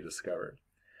conclusively discovered.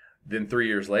 Then 3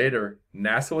 years later,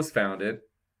 NASA was founded.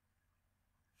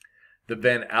 The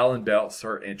Van Allen belts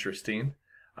are interesting.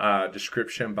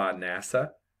 Description by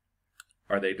NASA.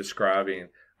 Are they describing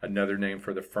another name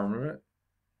for the firmament?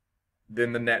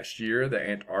 Then the next year, the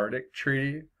Antarctic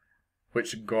Treaty,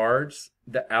 which guards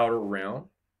the outer realm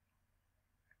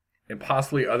and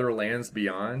possibly other lands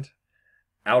beyond.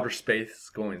 Outer space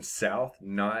going south,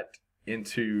 not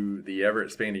into the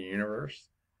ever-expanding universe.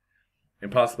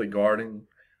 And possibly guarding,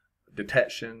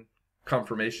 detection,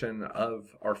 confirmation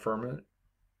of our firmament.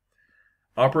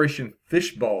 Operation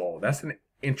Fishbowl, that's an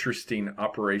interesting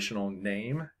operational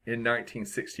name in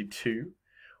 1962,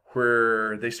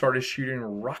 where they started shooting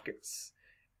rockets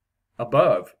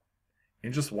above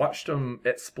and just watched them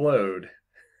explode.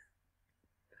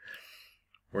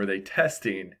 Were they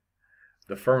testing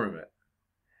the firmament?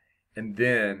 And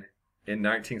then in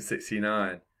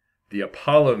 1969, the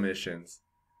Apollo missions,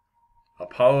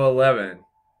 Apollo 11,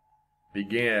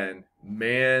 began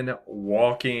man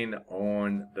walking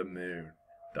on the moon,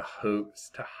 the hopes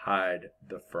to hide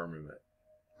the firmament.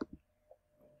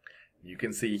 You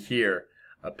can see here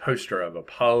a poster of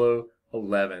Apollo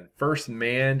 11, first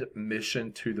manned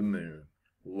mission to the moon,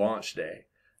 launch day,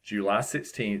 July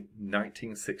 16,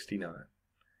 1969.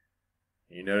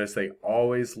 You notice they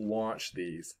always launch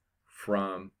these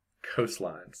from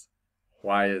coastlines.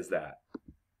 Why is that?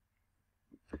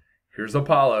 Here's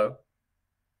Apollo,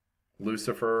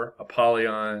 Lucifer,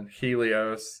 Apollyon,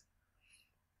 Helios.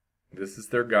 This is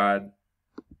their god.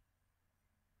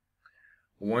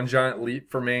 One giant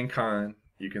leap for mankind.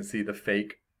 You can see the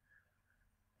fake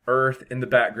Earth in the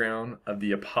background of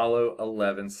the Apollo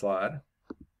 11 slide.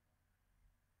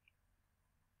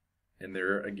 And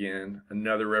there again,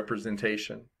 another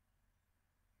representation.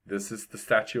 This is the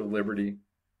Statue of Liberty.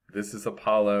 This is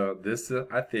Apollo. This,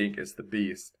 I think, is the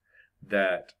beast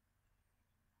that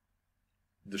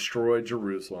destroyed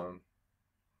Jerusalem.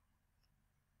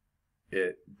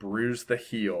 It bruised the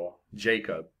heel,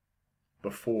 Jacob,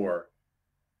 before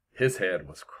his head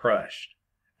was crushed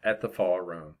at the fall of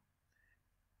Rome.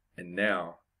 And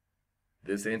now,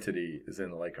 this entity is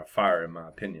in the lake of fire, in my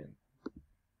opinion.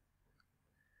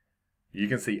 You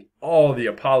can see all the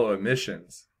Apollo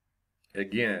missions.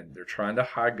 Again, they're trying to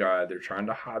hide God. They're trying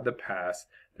to hide the past.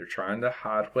 They're trying to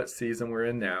hide what season we're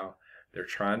in now. They're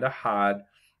trying to hide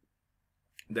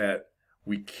that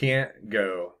we can't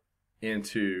go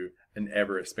into an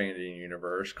ever-expanding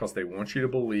universe because they want you to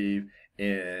believe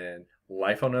in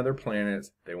life on other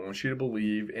planets. They want you to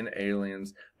believe in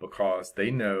aliens because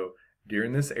they know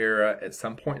during this era, at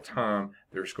some point in time,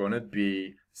 there's going to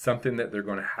be something that they're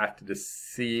going to have to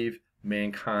deceive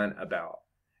mankind about.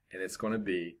 And it's going to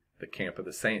be the camp of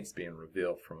the saints being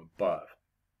revealed from above.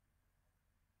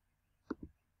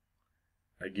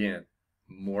 Again,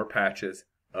 more patches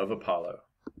of Apollo.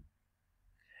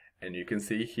 And you can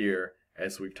see here,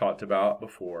 as we've talked about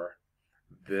before,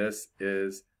 this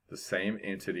is the same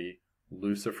entity,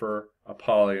 Lucifer,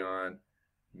 Apollyon,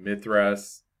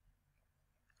 Mithras,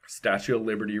 Statue of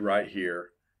Liberty right here.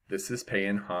 This is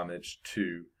paying homage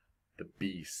to the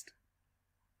beast.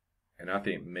 And I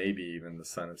think maybe even the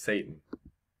son of Satan.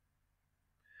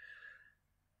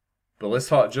 But let's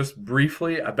talk just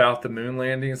briefly about the moon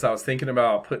landings. I was thinking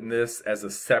about putting this as a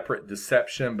separate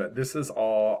deception, but this is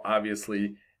all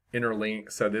obviously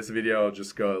interlinked. So this video will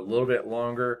just go a little bit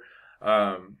longer.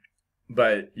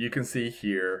 But you can see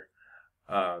here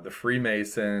the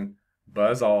Freemason,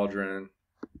 Buzz Aldrin.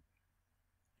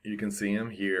 You can see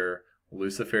him here.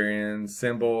 Luciferian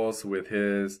symbols with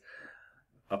his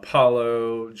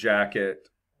Apollo jacket.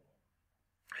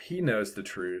 He knows the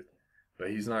truth, but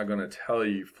he's not going to tell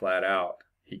you flat out.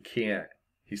 He can't.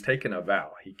 He's taken a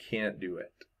vow. He can't do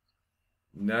it.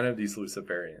 None of these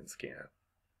Luciferians can.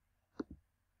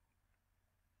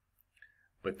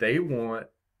 But they want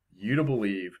you to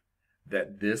believe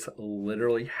that this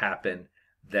literally happened,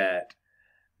 that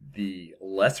the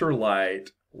lesser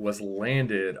light was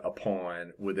landed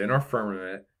upon within our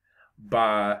firmament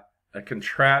by a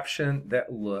contraption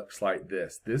that looks like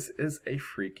this. This is a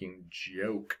freaking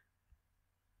joke.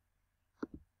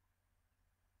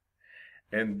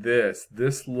 And this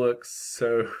looks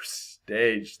so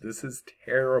staged. This is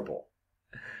terrible.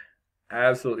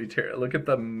 Absolutely terrible. Look at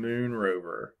the moon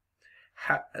rover.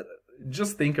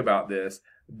 Just think about this.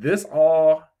 This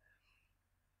all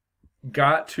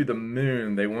got to the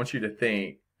moon, they want you to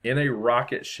think, in a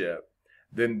rocket ship.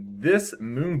 Then this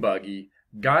moon buggy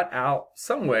got out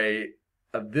some way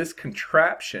of this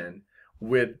contraption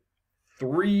with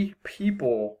 3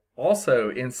 people also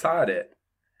inside it.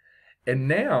 And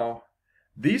now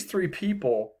these 3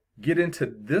 people get into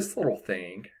this little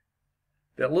thing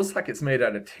that looks like it's made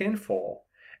out of tinfoil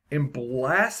and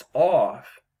blast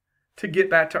off to get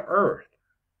back to Earth.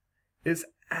 It's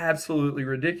absolutely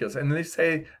ridiculous. And they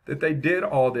say that they did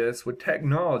all this with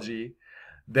technology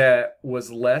that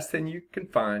was less than you can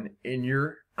find in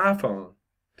your iPhone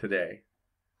today.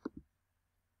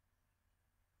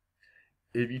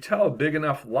 If you tell a big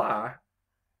enough lie,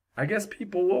 I guess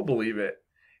people will believe it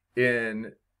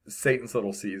in Satan's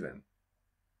little season.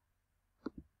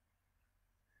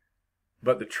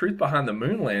 But the truth behind the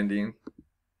moon landing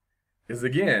is,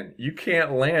 again, you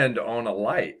can't land on a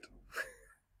light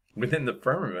within the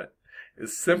firmament.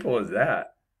 As simple as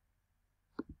that.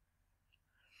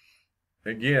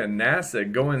 Again, NASA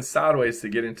going sideways to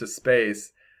get into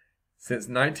space since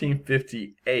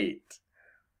 1958.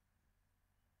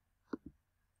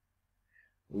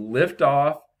 Lift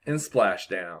off and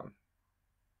splashdown.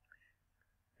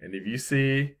 And if you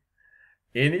see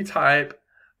any type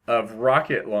of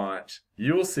rocket launch,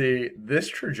 you will see this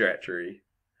trajectory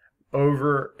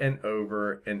over and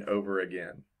over and over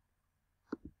again.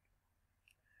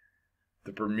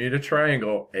 The Bermuda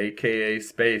Triangle, aka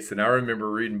space. And I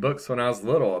remember reading books when I was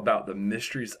little about the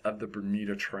mysteries of the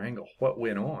Bermuda Triangle. What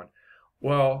went on?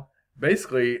 Well,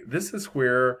 basically, this is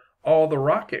where all the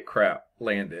rocket crap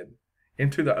landed,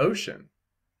 into the ocean.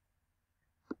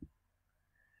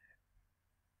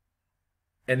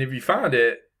 And if you find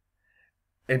it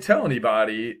and tell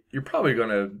anybody, you're probably going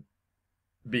to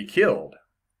be killed.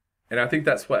 And I think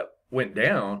that's what went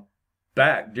down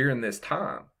back during this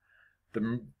time.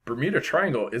 The Bermuda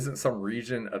Triangle isn't some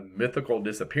region of mythical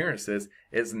disappearances.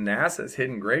 It's NASA's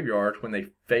hidden graveyard when they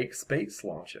fake space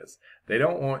launches. They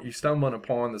don't want you stumbling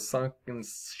upon the sunken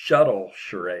shuttle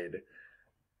charade.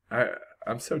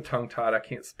 I'm so tongue-tied I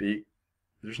can't speak.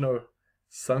 There's no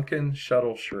sunken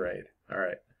shuttle charade. All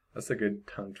right, that's a good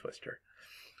tongue twister.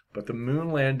 But the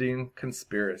moon landing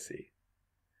conspiracy.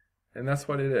 And that's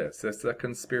what it is. It's a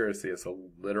conspiracy. It's a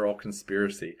literal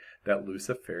conspiracy that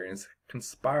Luciferians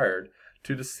conspired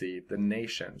to deceive the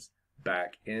nations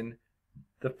back in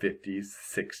the 50s,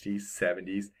 60s,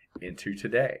 70s, into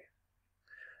today.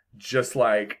 Just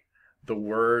like the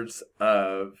words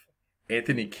of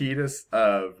Anthony Kiedis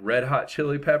of Red Hot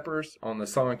Chili Peppers on the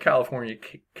song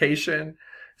Californication,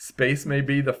 space may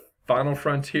be the final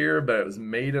frontier, but it was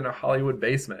made in a Hollywood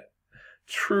basement.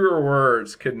 Truer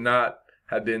words could not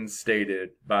have been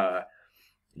stated by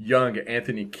young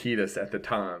Anthony Kiedis at the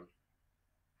time,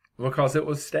 because it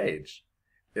was staged.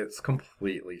 It's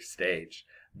completely staged.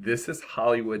 This is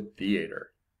Hollywood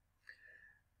theater.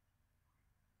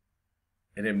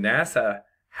 And if NASA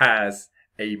has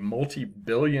a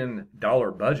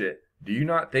multi-billion-dollar budget, do you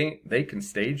not think they can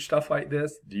stage stuff like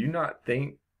this? Do you not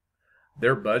think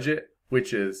their budget,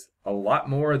 which is a lot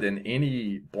more than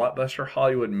any blockbuster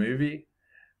Hollywood movie,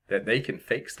 that they can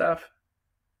fake stuff?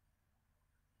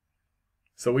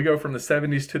 So we go from the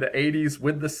 70s to the 80s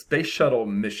with the space shuttle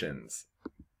missions.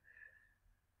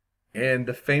 And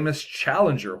the famous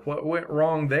Challenger, what went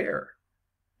wrong there?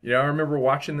 You know, I remember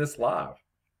watching this live.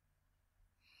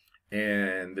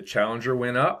 And the Challenger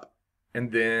went up,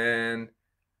 and then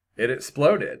it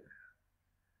exploded.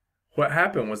 What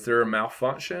happened? Was there a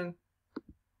malfunction?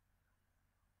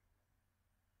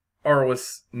 Or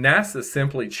was NASA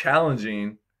simply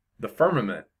challenging the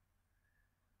firmament,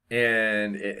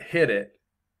 and it hit it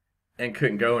and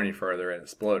couldn't go any further and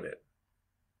exploded?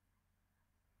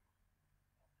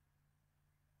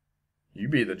 You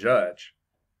be the judge.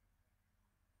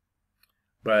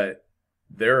 But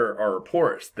there are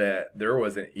reports that there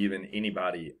wasn't even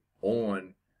anybody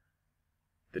on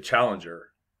the Challenger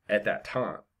at that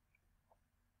time.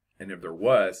 And if there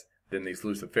was, then these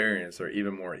Luciferians are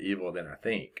even more evil than I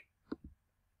think.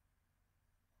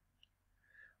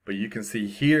 But you can see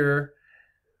here,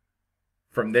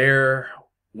 from there,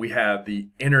 we have the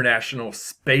International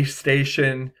Space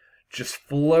Station just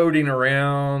floating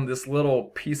around, this little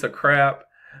piece of crap,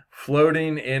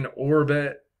 floating in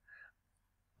orbit,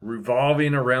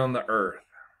 revolving around the Earth.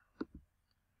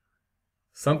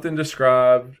 Something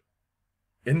described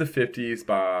in the 50s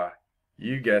by,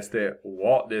 you guessed it,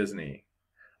 Walt Disney.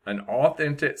 An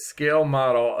authentic scale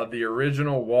model of the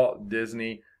original Walt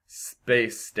Disney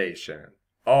space station.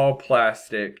 All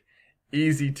plastic,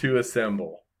 easy to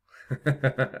assemble.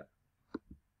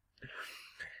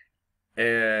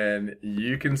 And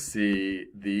you can see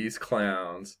these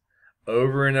clowns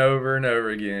over and over and over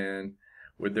again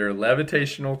with their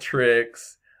levitational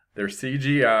tricks, their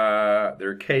CGI,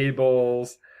 their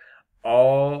cables,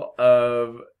 all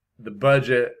of the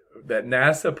budget that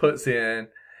NASA puts in,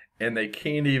 and they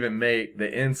can't even make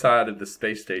the inside of the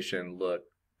space station look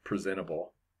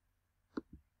presentable.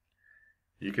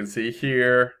 You can see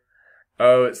here,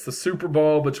 oh, it's the Super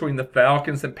Bowl between the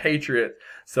Falcons and Patriots.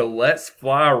 So let's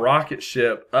fly a rocket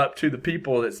ship up to the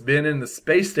people that's been in the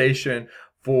space station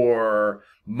for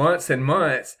months and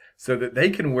months so that they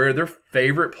can wear their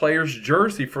favorite player's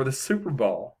jersey for the Super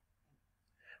Bowl.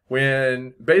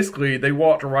 when basically they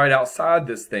walked right outside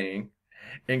this thing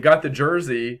and got the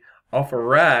jersey off a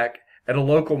rack at a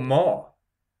local mall.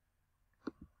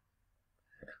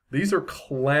 These are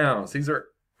clowns. These are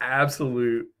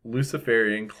absolute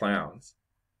Luciferian clowns.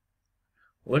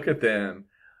 Look at them.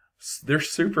 They're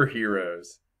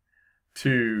superheroes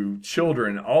to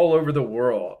children all over the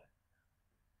world.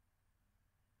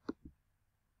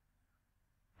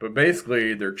 But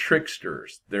basically, they're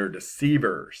tricksters. They're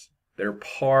deceivers. They're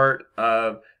part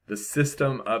of the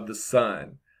system of the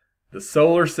sun, the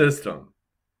solar system.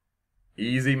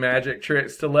 Easy magic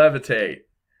tricks to levitate.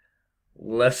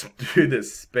 Let's do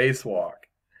this spacewalk.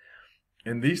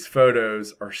 And these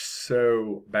photos are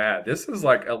so bad. This is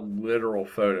like a literal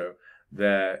photo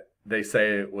that they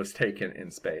say it was taken in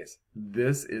space.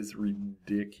 This is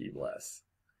ridiculous.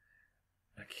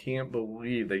 I can't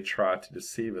believe they tried to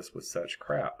deceive us with such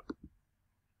crap.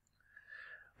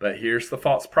 But here's the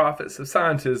false prophets of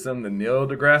scientism, the Neil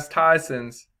deGrasse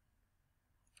Tysons,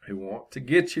 who want to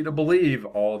get you to believe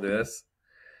all this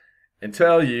and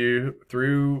tell you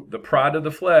through the pride of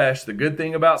the flesh, the good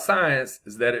thing about science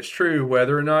is that it's true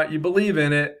whether or not you believe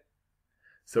in it.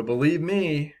 So believe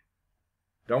me.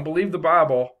 Don't believe the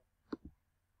Bible.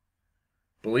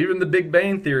 Believe in the Big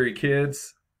Bang Theory,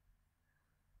 kids.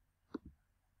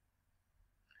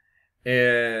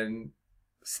 And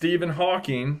Stephen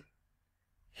Hawking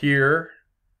here,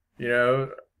 you know,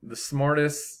 the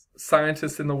smartest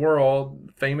scientist in the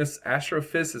world, famous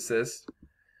astrophysicist,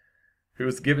 who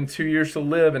was given 2 years to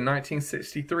live in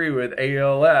 1963 with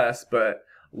ALS, but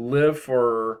lived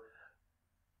for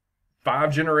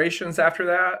 5 generations after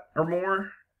that or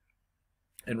more,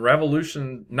 and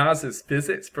revolutionizes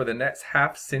physics for the next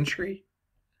half century.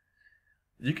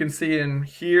 You can see in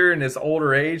here in his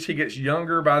older age, he gets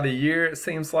younger by the year, it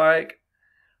seems like.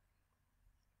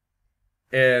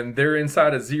 And they're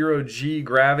inside of 0G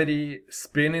gravity,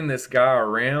 spinning this guy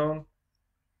around.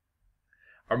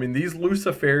 I mean, these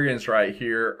Luciferians right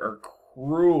here are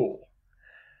cruel.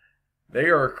 They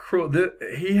are cruel.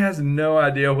 He has no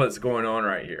idea what's going on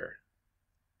right here.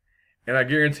 And I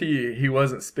guarantee you, he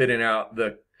wasn't spitting out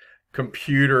the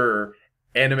computer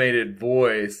animated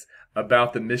voice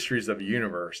about the mysteries of the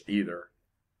universe either.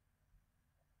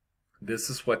 This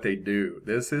is what they do.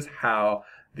 This is how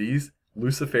these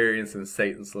Luciferians in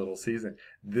Satan's little season,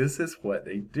 this is what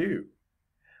they do.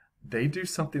 They do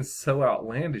something so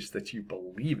outlandish that you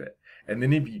believe it. And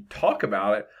then if you talk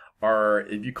about it, or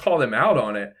if you call them out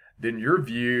on it, then you're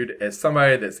viewed as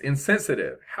somebody that's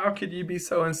insensitive. How could you be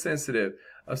so insensitive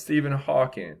of Stephen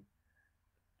Hawking?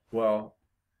 Well,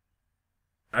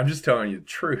 I'm just telling you the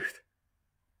truth.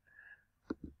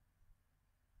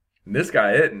 And this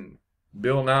guy isn't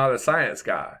Bill Nye the Science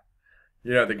Guy.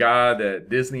 You know, the guy that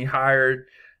Disney hired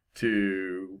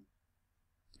to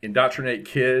indoctrinate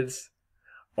kids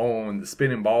on the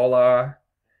spinning ball eye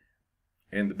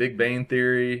and the Big Bang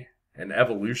Theory and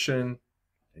evolution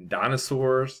and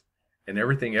dinosaurs and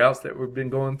everything else that we've been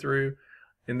going through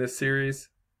in this series.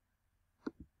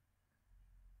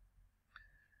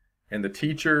 And the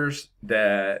teachers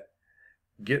that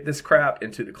get this crap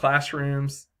into the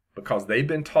classrooms because they've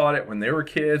been taught it when they were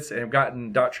kids and have gotten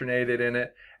indoctrinated in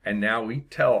it, and now we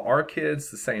tell our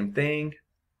kids the same thing.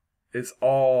 It's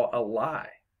all a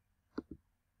lie.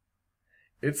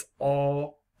 It's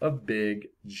all a big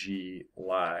G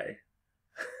lie.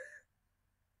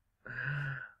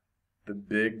 The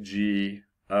big G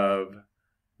of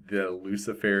the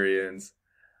Luciferians,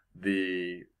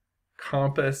 the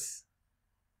compass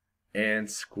and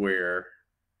square,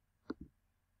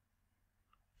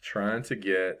 trying to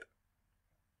get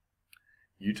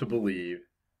you to believe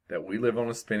that we live on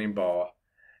a spinning ball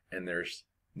and there's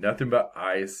nothing but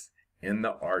ice in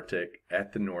the Arctic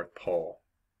at the North Pole.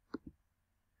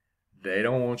 They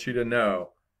don't want you to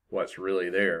know what's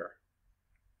really there.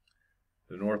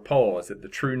 The North Pole, is it the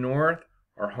true north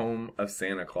or home of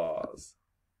Santa Claus?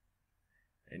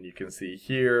 And you can see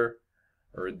here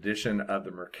a rendition of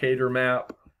the Mercator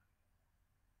map,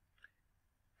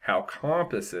 how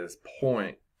compasses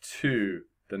point to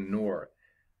the north.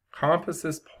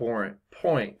 Compasses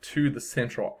point to the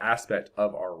central aspect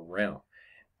of our realm.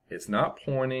 It's not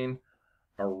pointing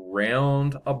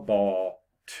around a ball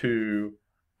to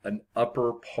an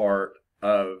upper part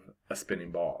of a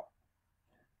spinning ball.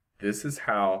 This is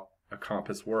how a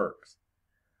compass works.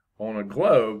 On a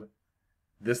globe,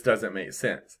 this doesn't make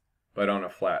sense. But on a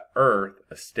flat earth,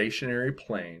 a stationary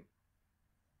plane,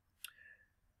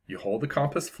 you hold the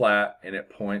compass flat and it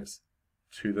points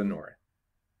to the north.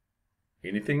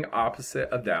 Anything opposite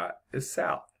of that is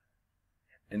south.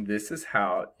 And this is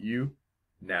how you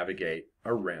navigate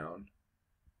around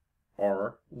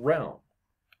our realm.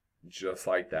 just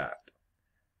like that.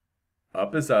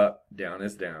 Up is up, down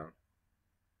is down.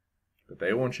 But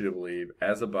they want you to believe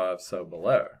as above, so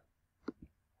below.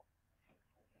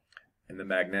 In the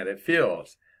magnetic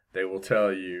fields, they will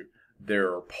tell you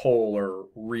there are polar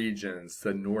regions,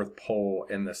 the North Pole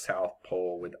and the South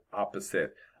Pole, with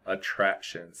opposite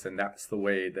attractions. And that's the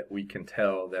way that we can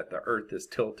tell that the Earth is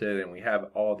tilted and we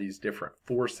have all these different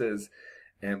forces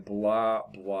and blah,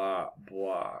 blah,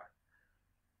 blah.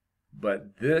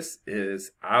 But this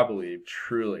is, I believe,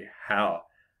 truly how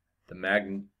the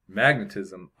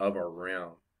magnetism of our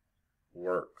realm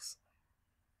works.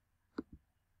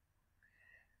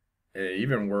 It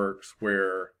even works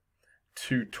where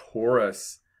two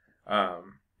torus,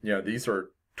 these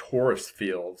are torus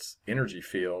fields, energy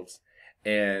fields,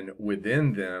 and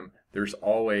within them there's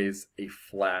always a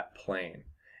flat plane,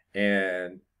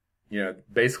 and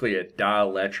basically a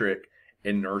dielectric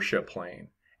inertia plane,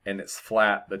 and it's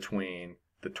flat between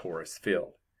the torus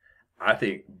field. I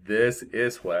think this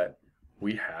is what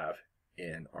we have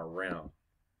in our realm.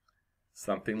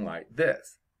 Something like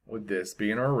this, with this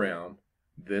being our realm,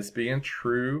 this being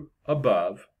true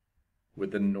above,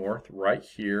 with the north right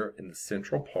here in the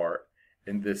central part,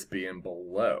 and this being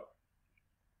below.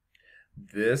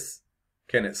 This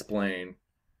can explain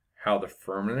how the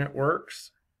firmament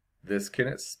works. This can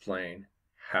explain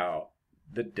how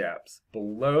the depths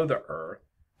below the earth,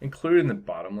 including the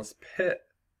bottomless pit,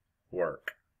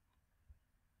 work.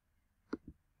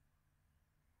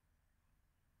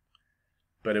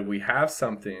 But if we have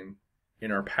something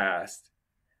in our past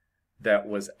that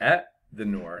was at the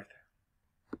north,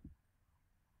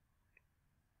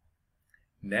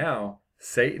 now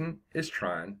Satan is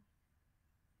trying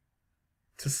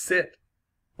to sit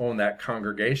on that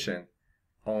congregation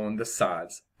on the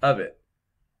sides of it.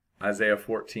 Isaiah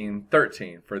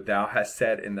 14:13, for thou hast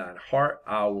said in thine heart,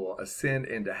 I will ascend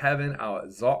into heaven, I will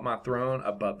exalt my throne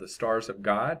above the stars of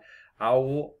God. I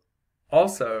will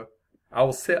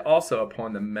sit also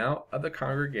upon the mount of the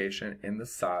congregation in the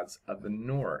sides of the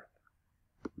north.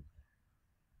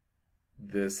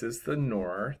 This is the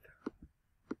north.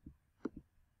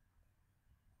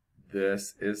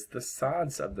 This is the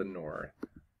sides of the north.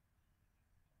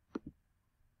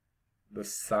 The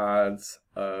sides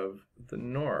of the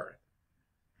north.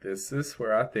 This is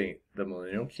where I think the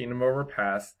millennial kingdom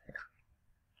overpass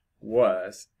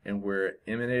was, and where it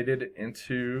emanated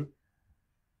into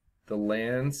the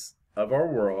lands of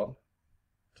our world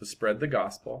to spread the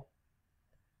gospel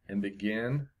and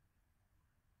begin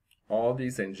all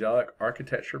these angelic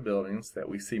architecture buildings that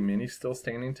we see many still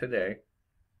standing today.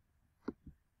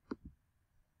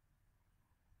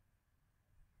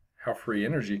 How free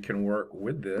energy can work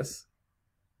with this.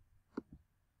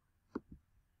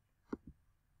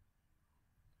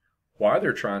 Why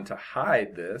they're trying to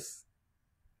hide this,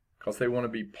 because they want to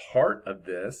be part of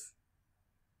this,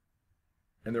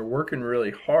 and they're working really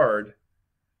hard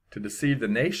to deceive the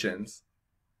nations.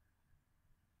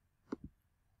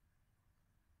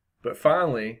 But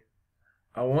finally,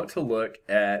 I want to look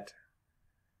at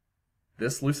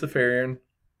this Luciferian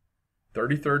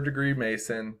 33rd degree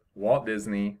Mason, Walt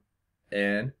Disney,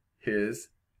 and his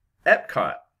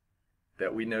Epcot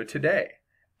that we know today.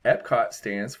 Epcot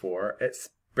stands for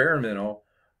Experimental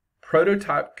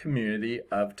Prototype Community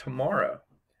of Tomorrow.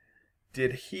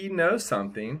 Did he know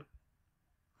something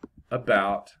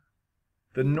about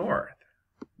the North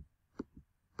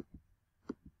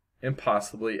and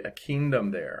possibly a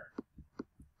kingdom there?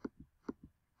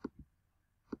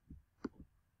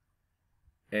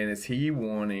 And is he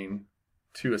wanting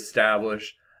to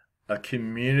establish a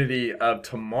community of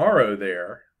tomorrow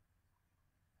there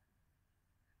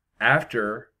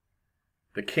after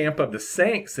the camp of the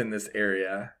saints in this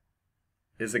area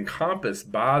is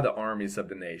encompassed by the armies of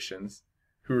the nations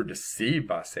who are deceived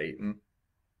by Satan,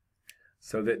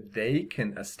 so that they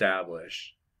can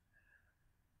establish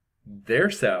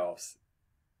themselves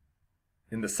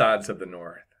in the sides of the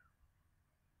north?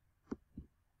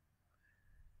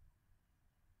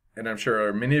 And I'm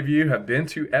sure many of you have been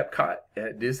to Epcot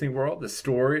at Disney World, the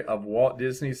story of Walt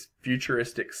Disney's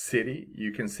futuristic city.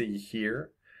 You can see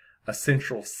here a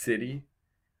central city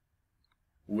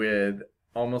with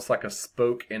almost like a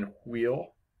spoke and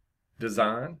wheel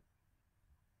design.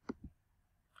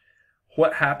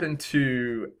 What happened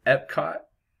to Epcot?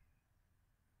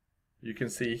 You can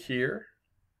see here.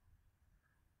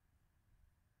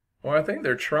 Well, I think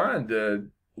they're trying to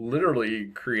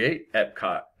literally create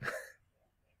Epcot.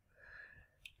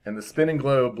 And the spinning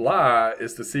globe lie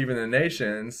is deceiving the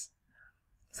nations,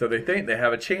 so they think they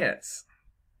have a chance.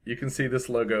 You can see this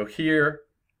logo here.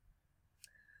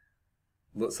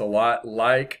 Looks a lot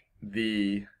like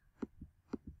the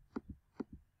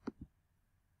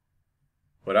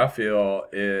what I feel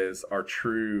is our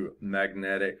true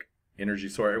magnetic energy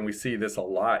source. And we see this a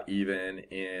lot even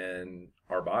in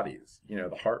our bodies, you know,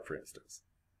 the heart, for instance.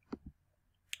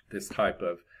 This type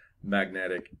of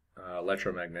magnetic,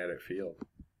 electromagnetic field.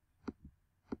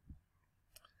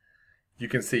 You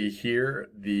can see here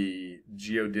the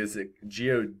geodesic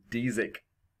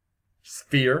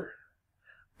sphere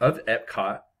of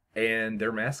Epcot and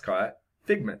their mascot,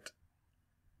 Figment.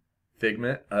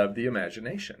 Figment of the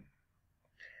imagination.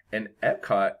 And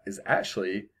Epcot is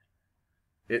actually,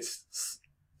 this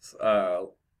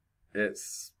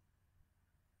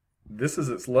is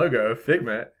its logo,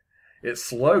 Figment. Its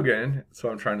slogan, that's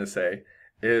what I'm trying to say,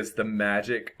 is the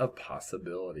magic of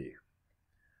possibility.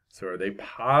 So are they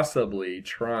possibly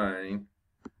trying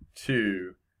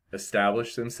to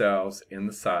establish themselves in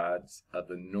the sides of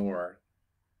the north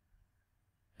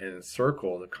and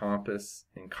encircle the compass,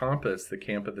 encompass the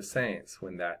camp of the saints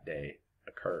when that day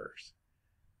occurs,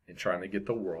 and trying to get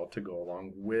the world to go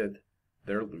along with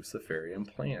their Luciferian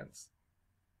plans?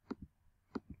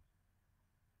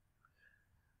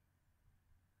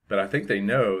 But I think they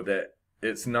know that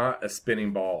it's not a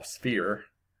spinning ball sphere,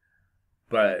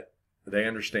 but they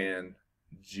understand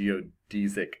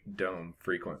geodesic dome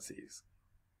frequencies.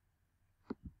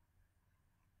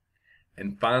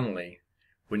 And finally,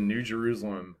 when New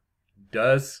Jerusalem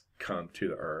does come to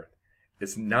the earth,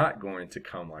 it's not going to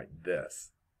come like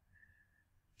this.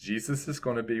 Jesus is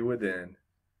going to be within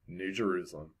New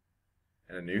Jerusalem,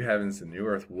 and a new heavens and new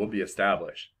earth will be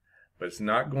established. But it's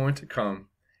not going to come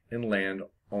and land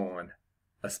on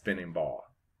a spinning ball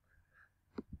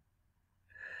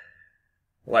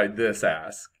like this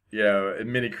ask. You know,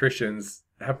 and many Christians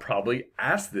have probably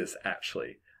asked this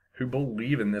actually, who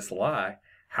believe in this lie.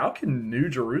 How can New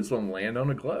Jerusalem land on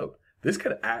a globe? This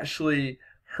could actually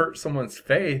hurt someone's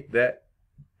faith that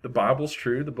the Bible's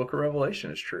true, the book of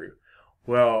Revelation is true.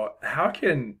 Well, how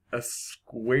can a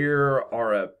square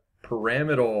or a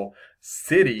pyramidal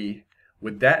city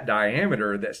with that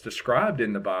diameter that's described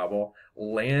in the Bible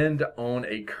land on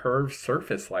a curved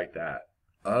surface like that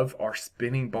of our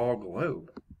spinning ball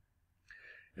globe?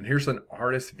 And here's an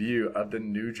artist's view of the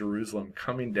New Jerusalem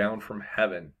coming down from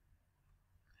heaven.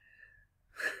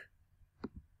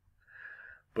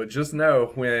 But just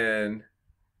know, when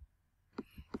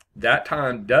that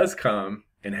time does come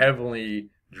and heavenly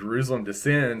Jerusalem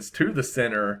descends to the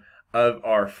center of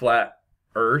our flat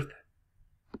earth,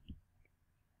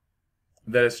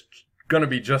 that it's going to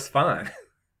be just fine.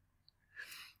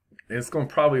 And it's going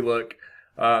to probably look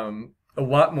a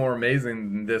lot more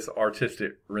amazing than this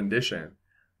artistic rendition,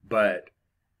 but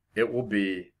it will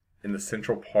be in the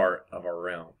central part of our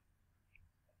realm.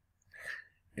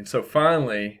 And so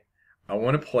finally, I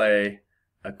want to play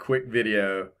a quick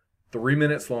video, 3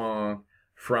 minutes long,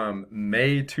 from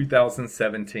May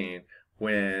 2017,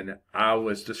 when I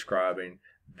was describing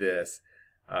this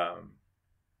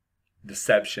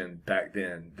deception back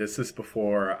then. This is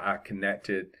before I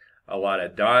connected a lot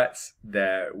of dots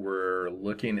that we're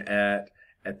looking at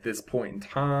this point in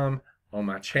time on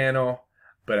my channel.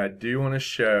 But I do want to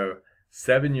show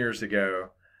 7 years ago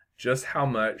just how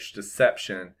much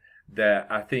deception that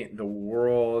I think the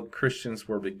world, Christians,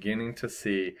 were beginning to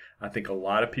see. I think a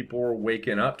lot of people were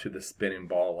waking up to the spinning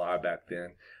ball lie back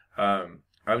then.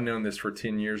 I've known this for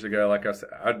 10 years ago. Like I said,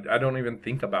 I don't even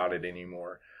think about it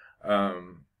anymore.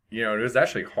 You know, it was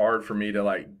actually hard for me to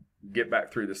like get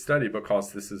back through the study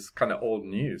because this is kind of old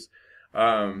news.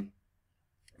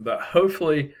 But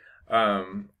hopefully I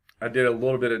did a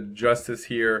little bit of justice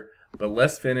here. But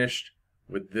let's finish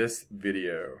with this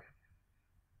video.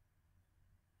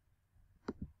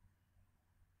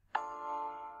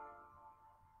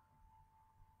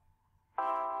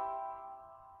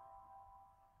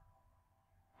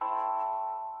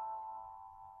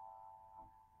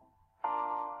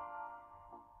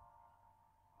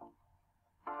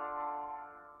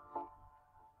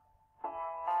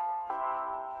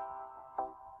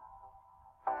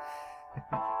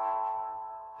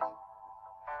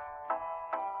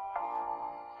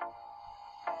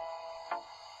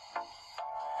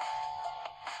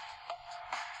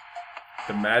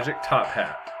 The magic top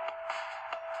hat.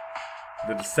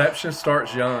 The deception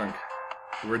starts young.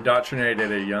 We're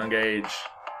indoctrinated at a young age.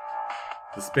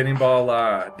 The spinning ball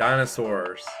lie,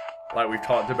 dinosaurs, like we've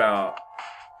talked about,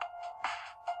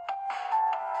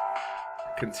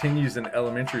 continues in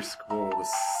elementary school. The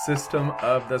system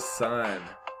of the sun.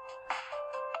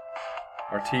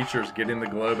 Our teachers getting the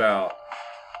globe out.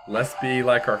 Let's be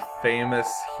like our famous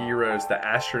heroes, the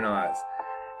astronauts,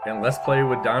 and let's play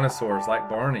with dinosaurs like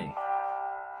Barney.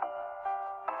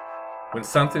 When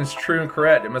something's true and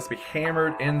correct, it must be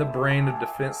hammered in the brain of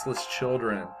defenseless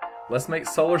children Let's make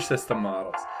solar system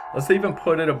models. Let's even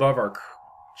put it above our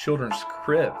children's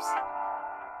cribs.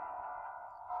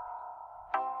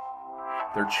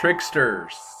 They're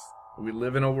tricksters. We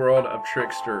live in a world of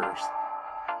tricksters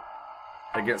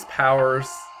against powers,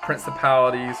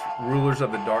 principalities, rulers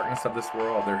of the darkness of this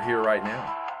world. They're here right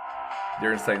now.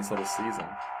 They're in Satan's little season.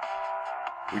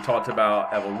 We talked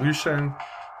about evolution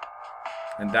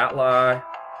and that lie.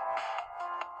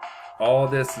 All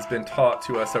of this has been taught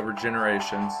to us over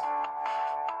generations.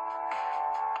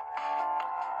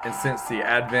 And since the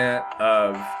advent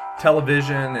of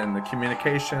television and the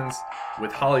communications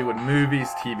with Hollywood movies,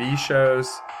 TV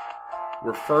shows,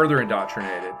 we're further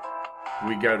indoctrinated.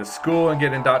 We go to school and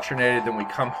get indoctrinated, then we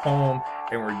come home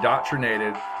and we're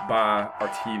indoctrinated by our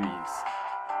TVs.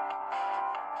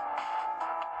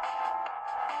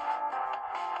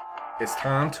 It's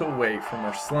time to awake from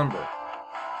our slumber.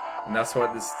 And that's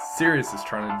what this series is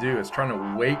trying to do. It's trying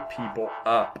to wake people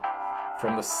up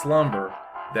from the slumber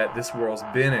that this world's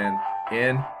been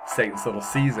in Satan's little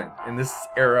season, in this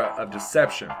era of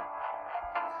deception.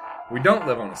 We don't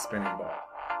live on a spinning ball.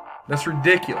 That's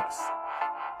ridiculous.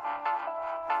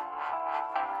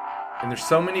 And there's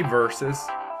so many verses.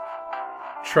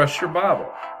 Trust your Bible.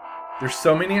 There's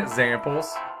so many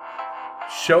examples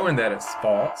showing that it's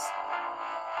false.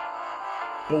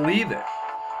 Believe it.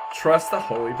 Trust the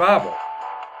Holy Bible.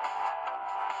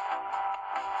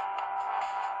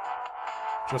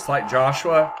 Just like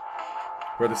Joshua,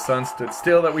 where the sun stood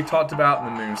still that we talked about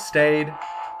and the moon stayed.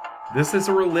 This is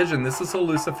a religion. This is a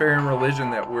Luciferian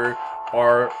religion that we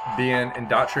are being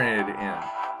indoctrinated in.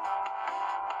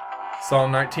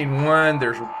 Psalm 19:1,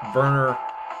 there's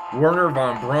Werner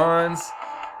von Braun's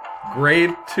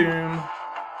grave tomb.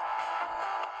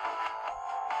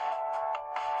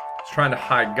 It's trying to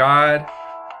hide God,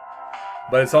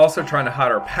 but it's also trying to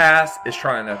hide our past. It's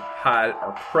trying to hide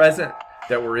our present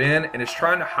that we're in, and it's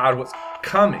trying to hide what's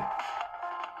coming.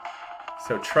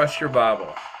 So trust your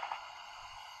Bible.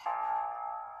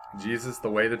 Jesus, the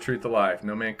way, the truth, the life.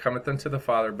 No man cometh unto the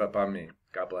Father but by me.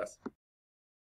 God bless.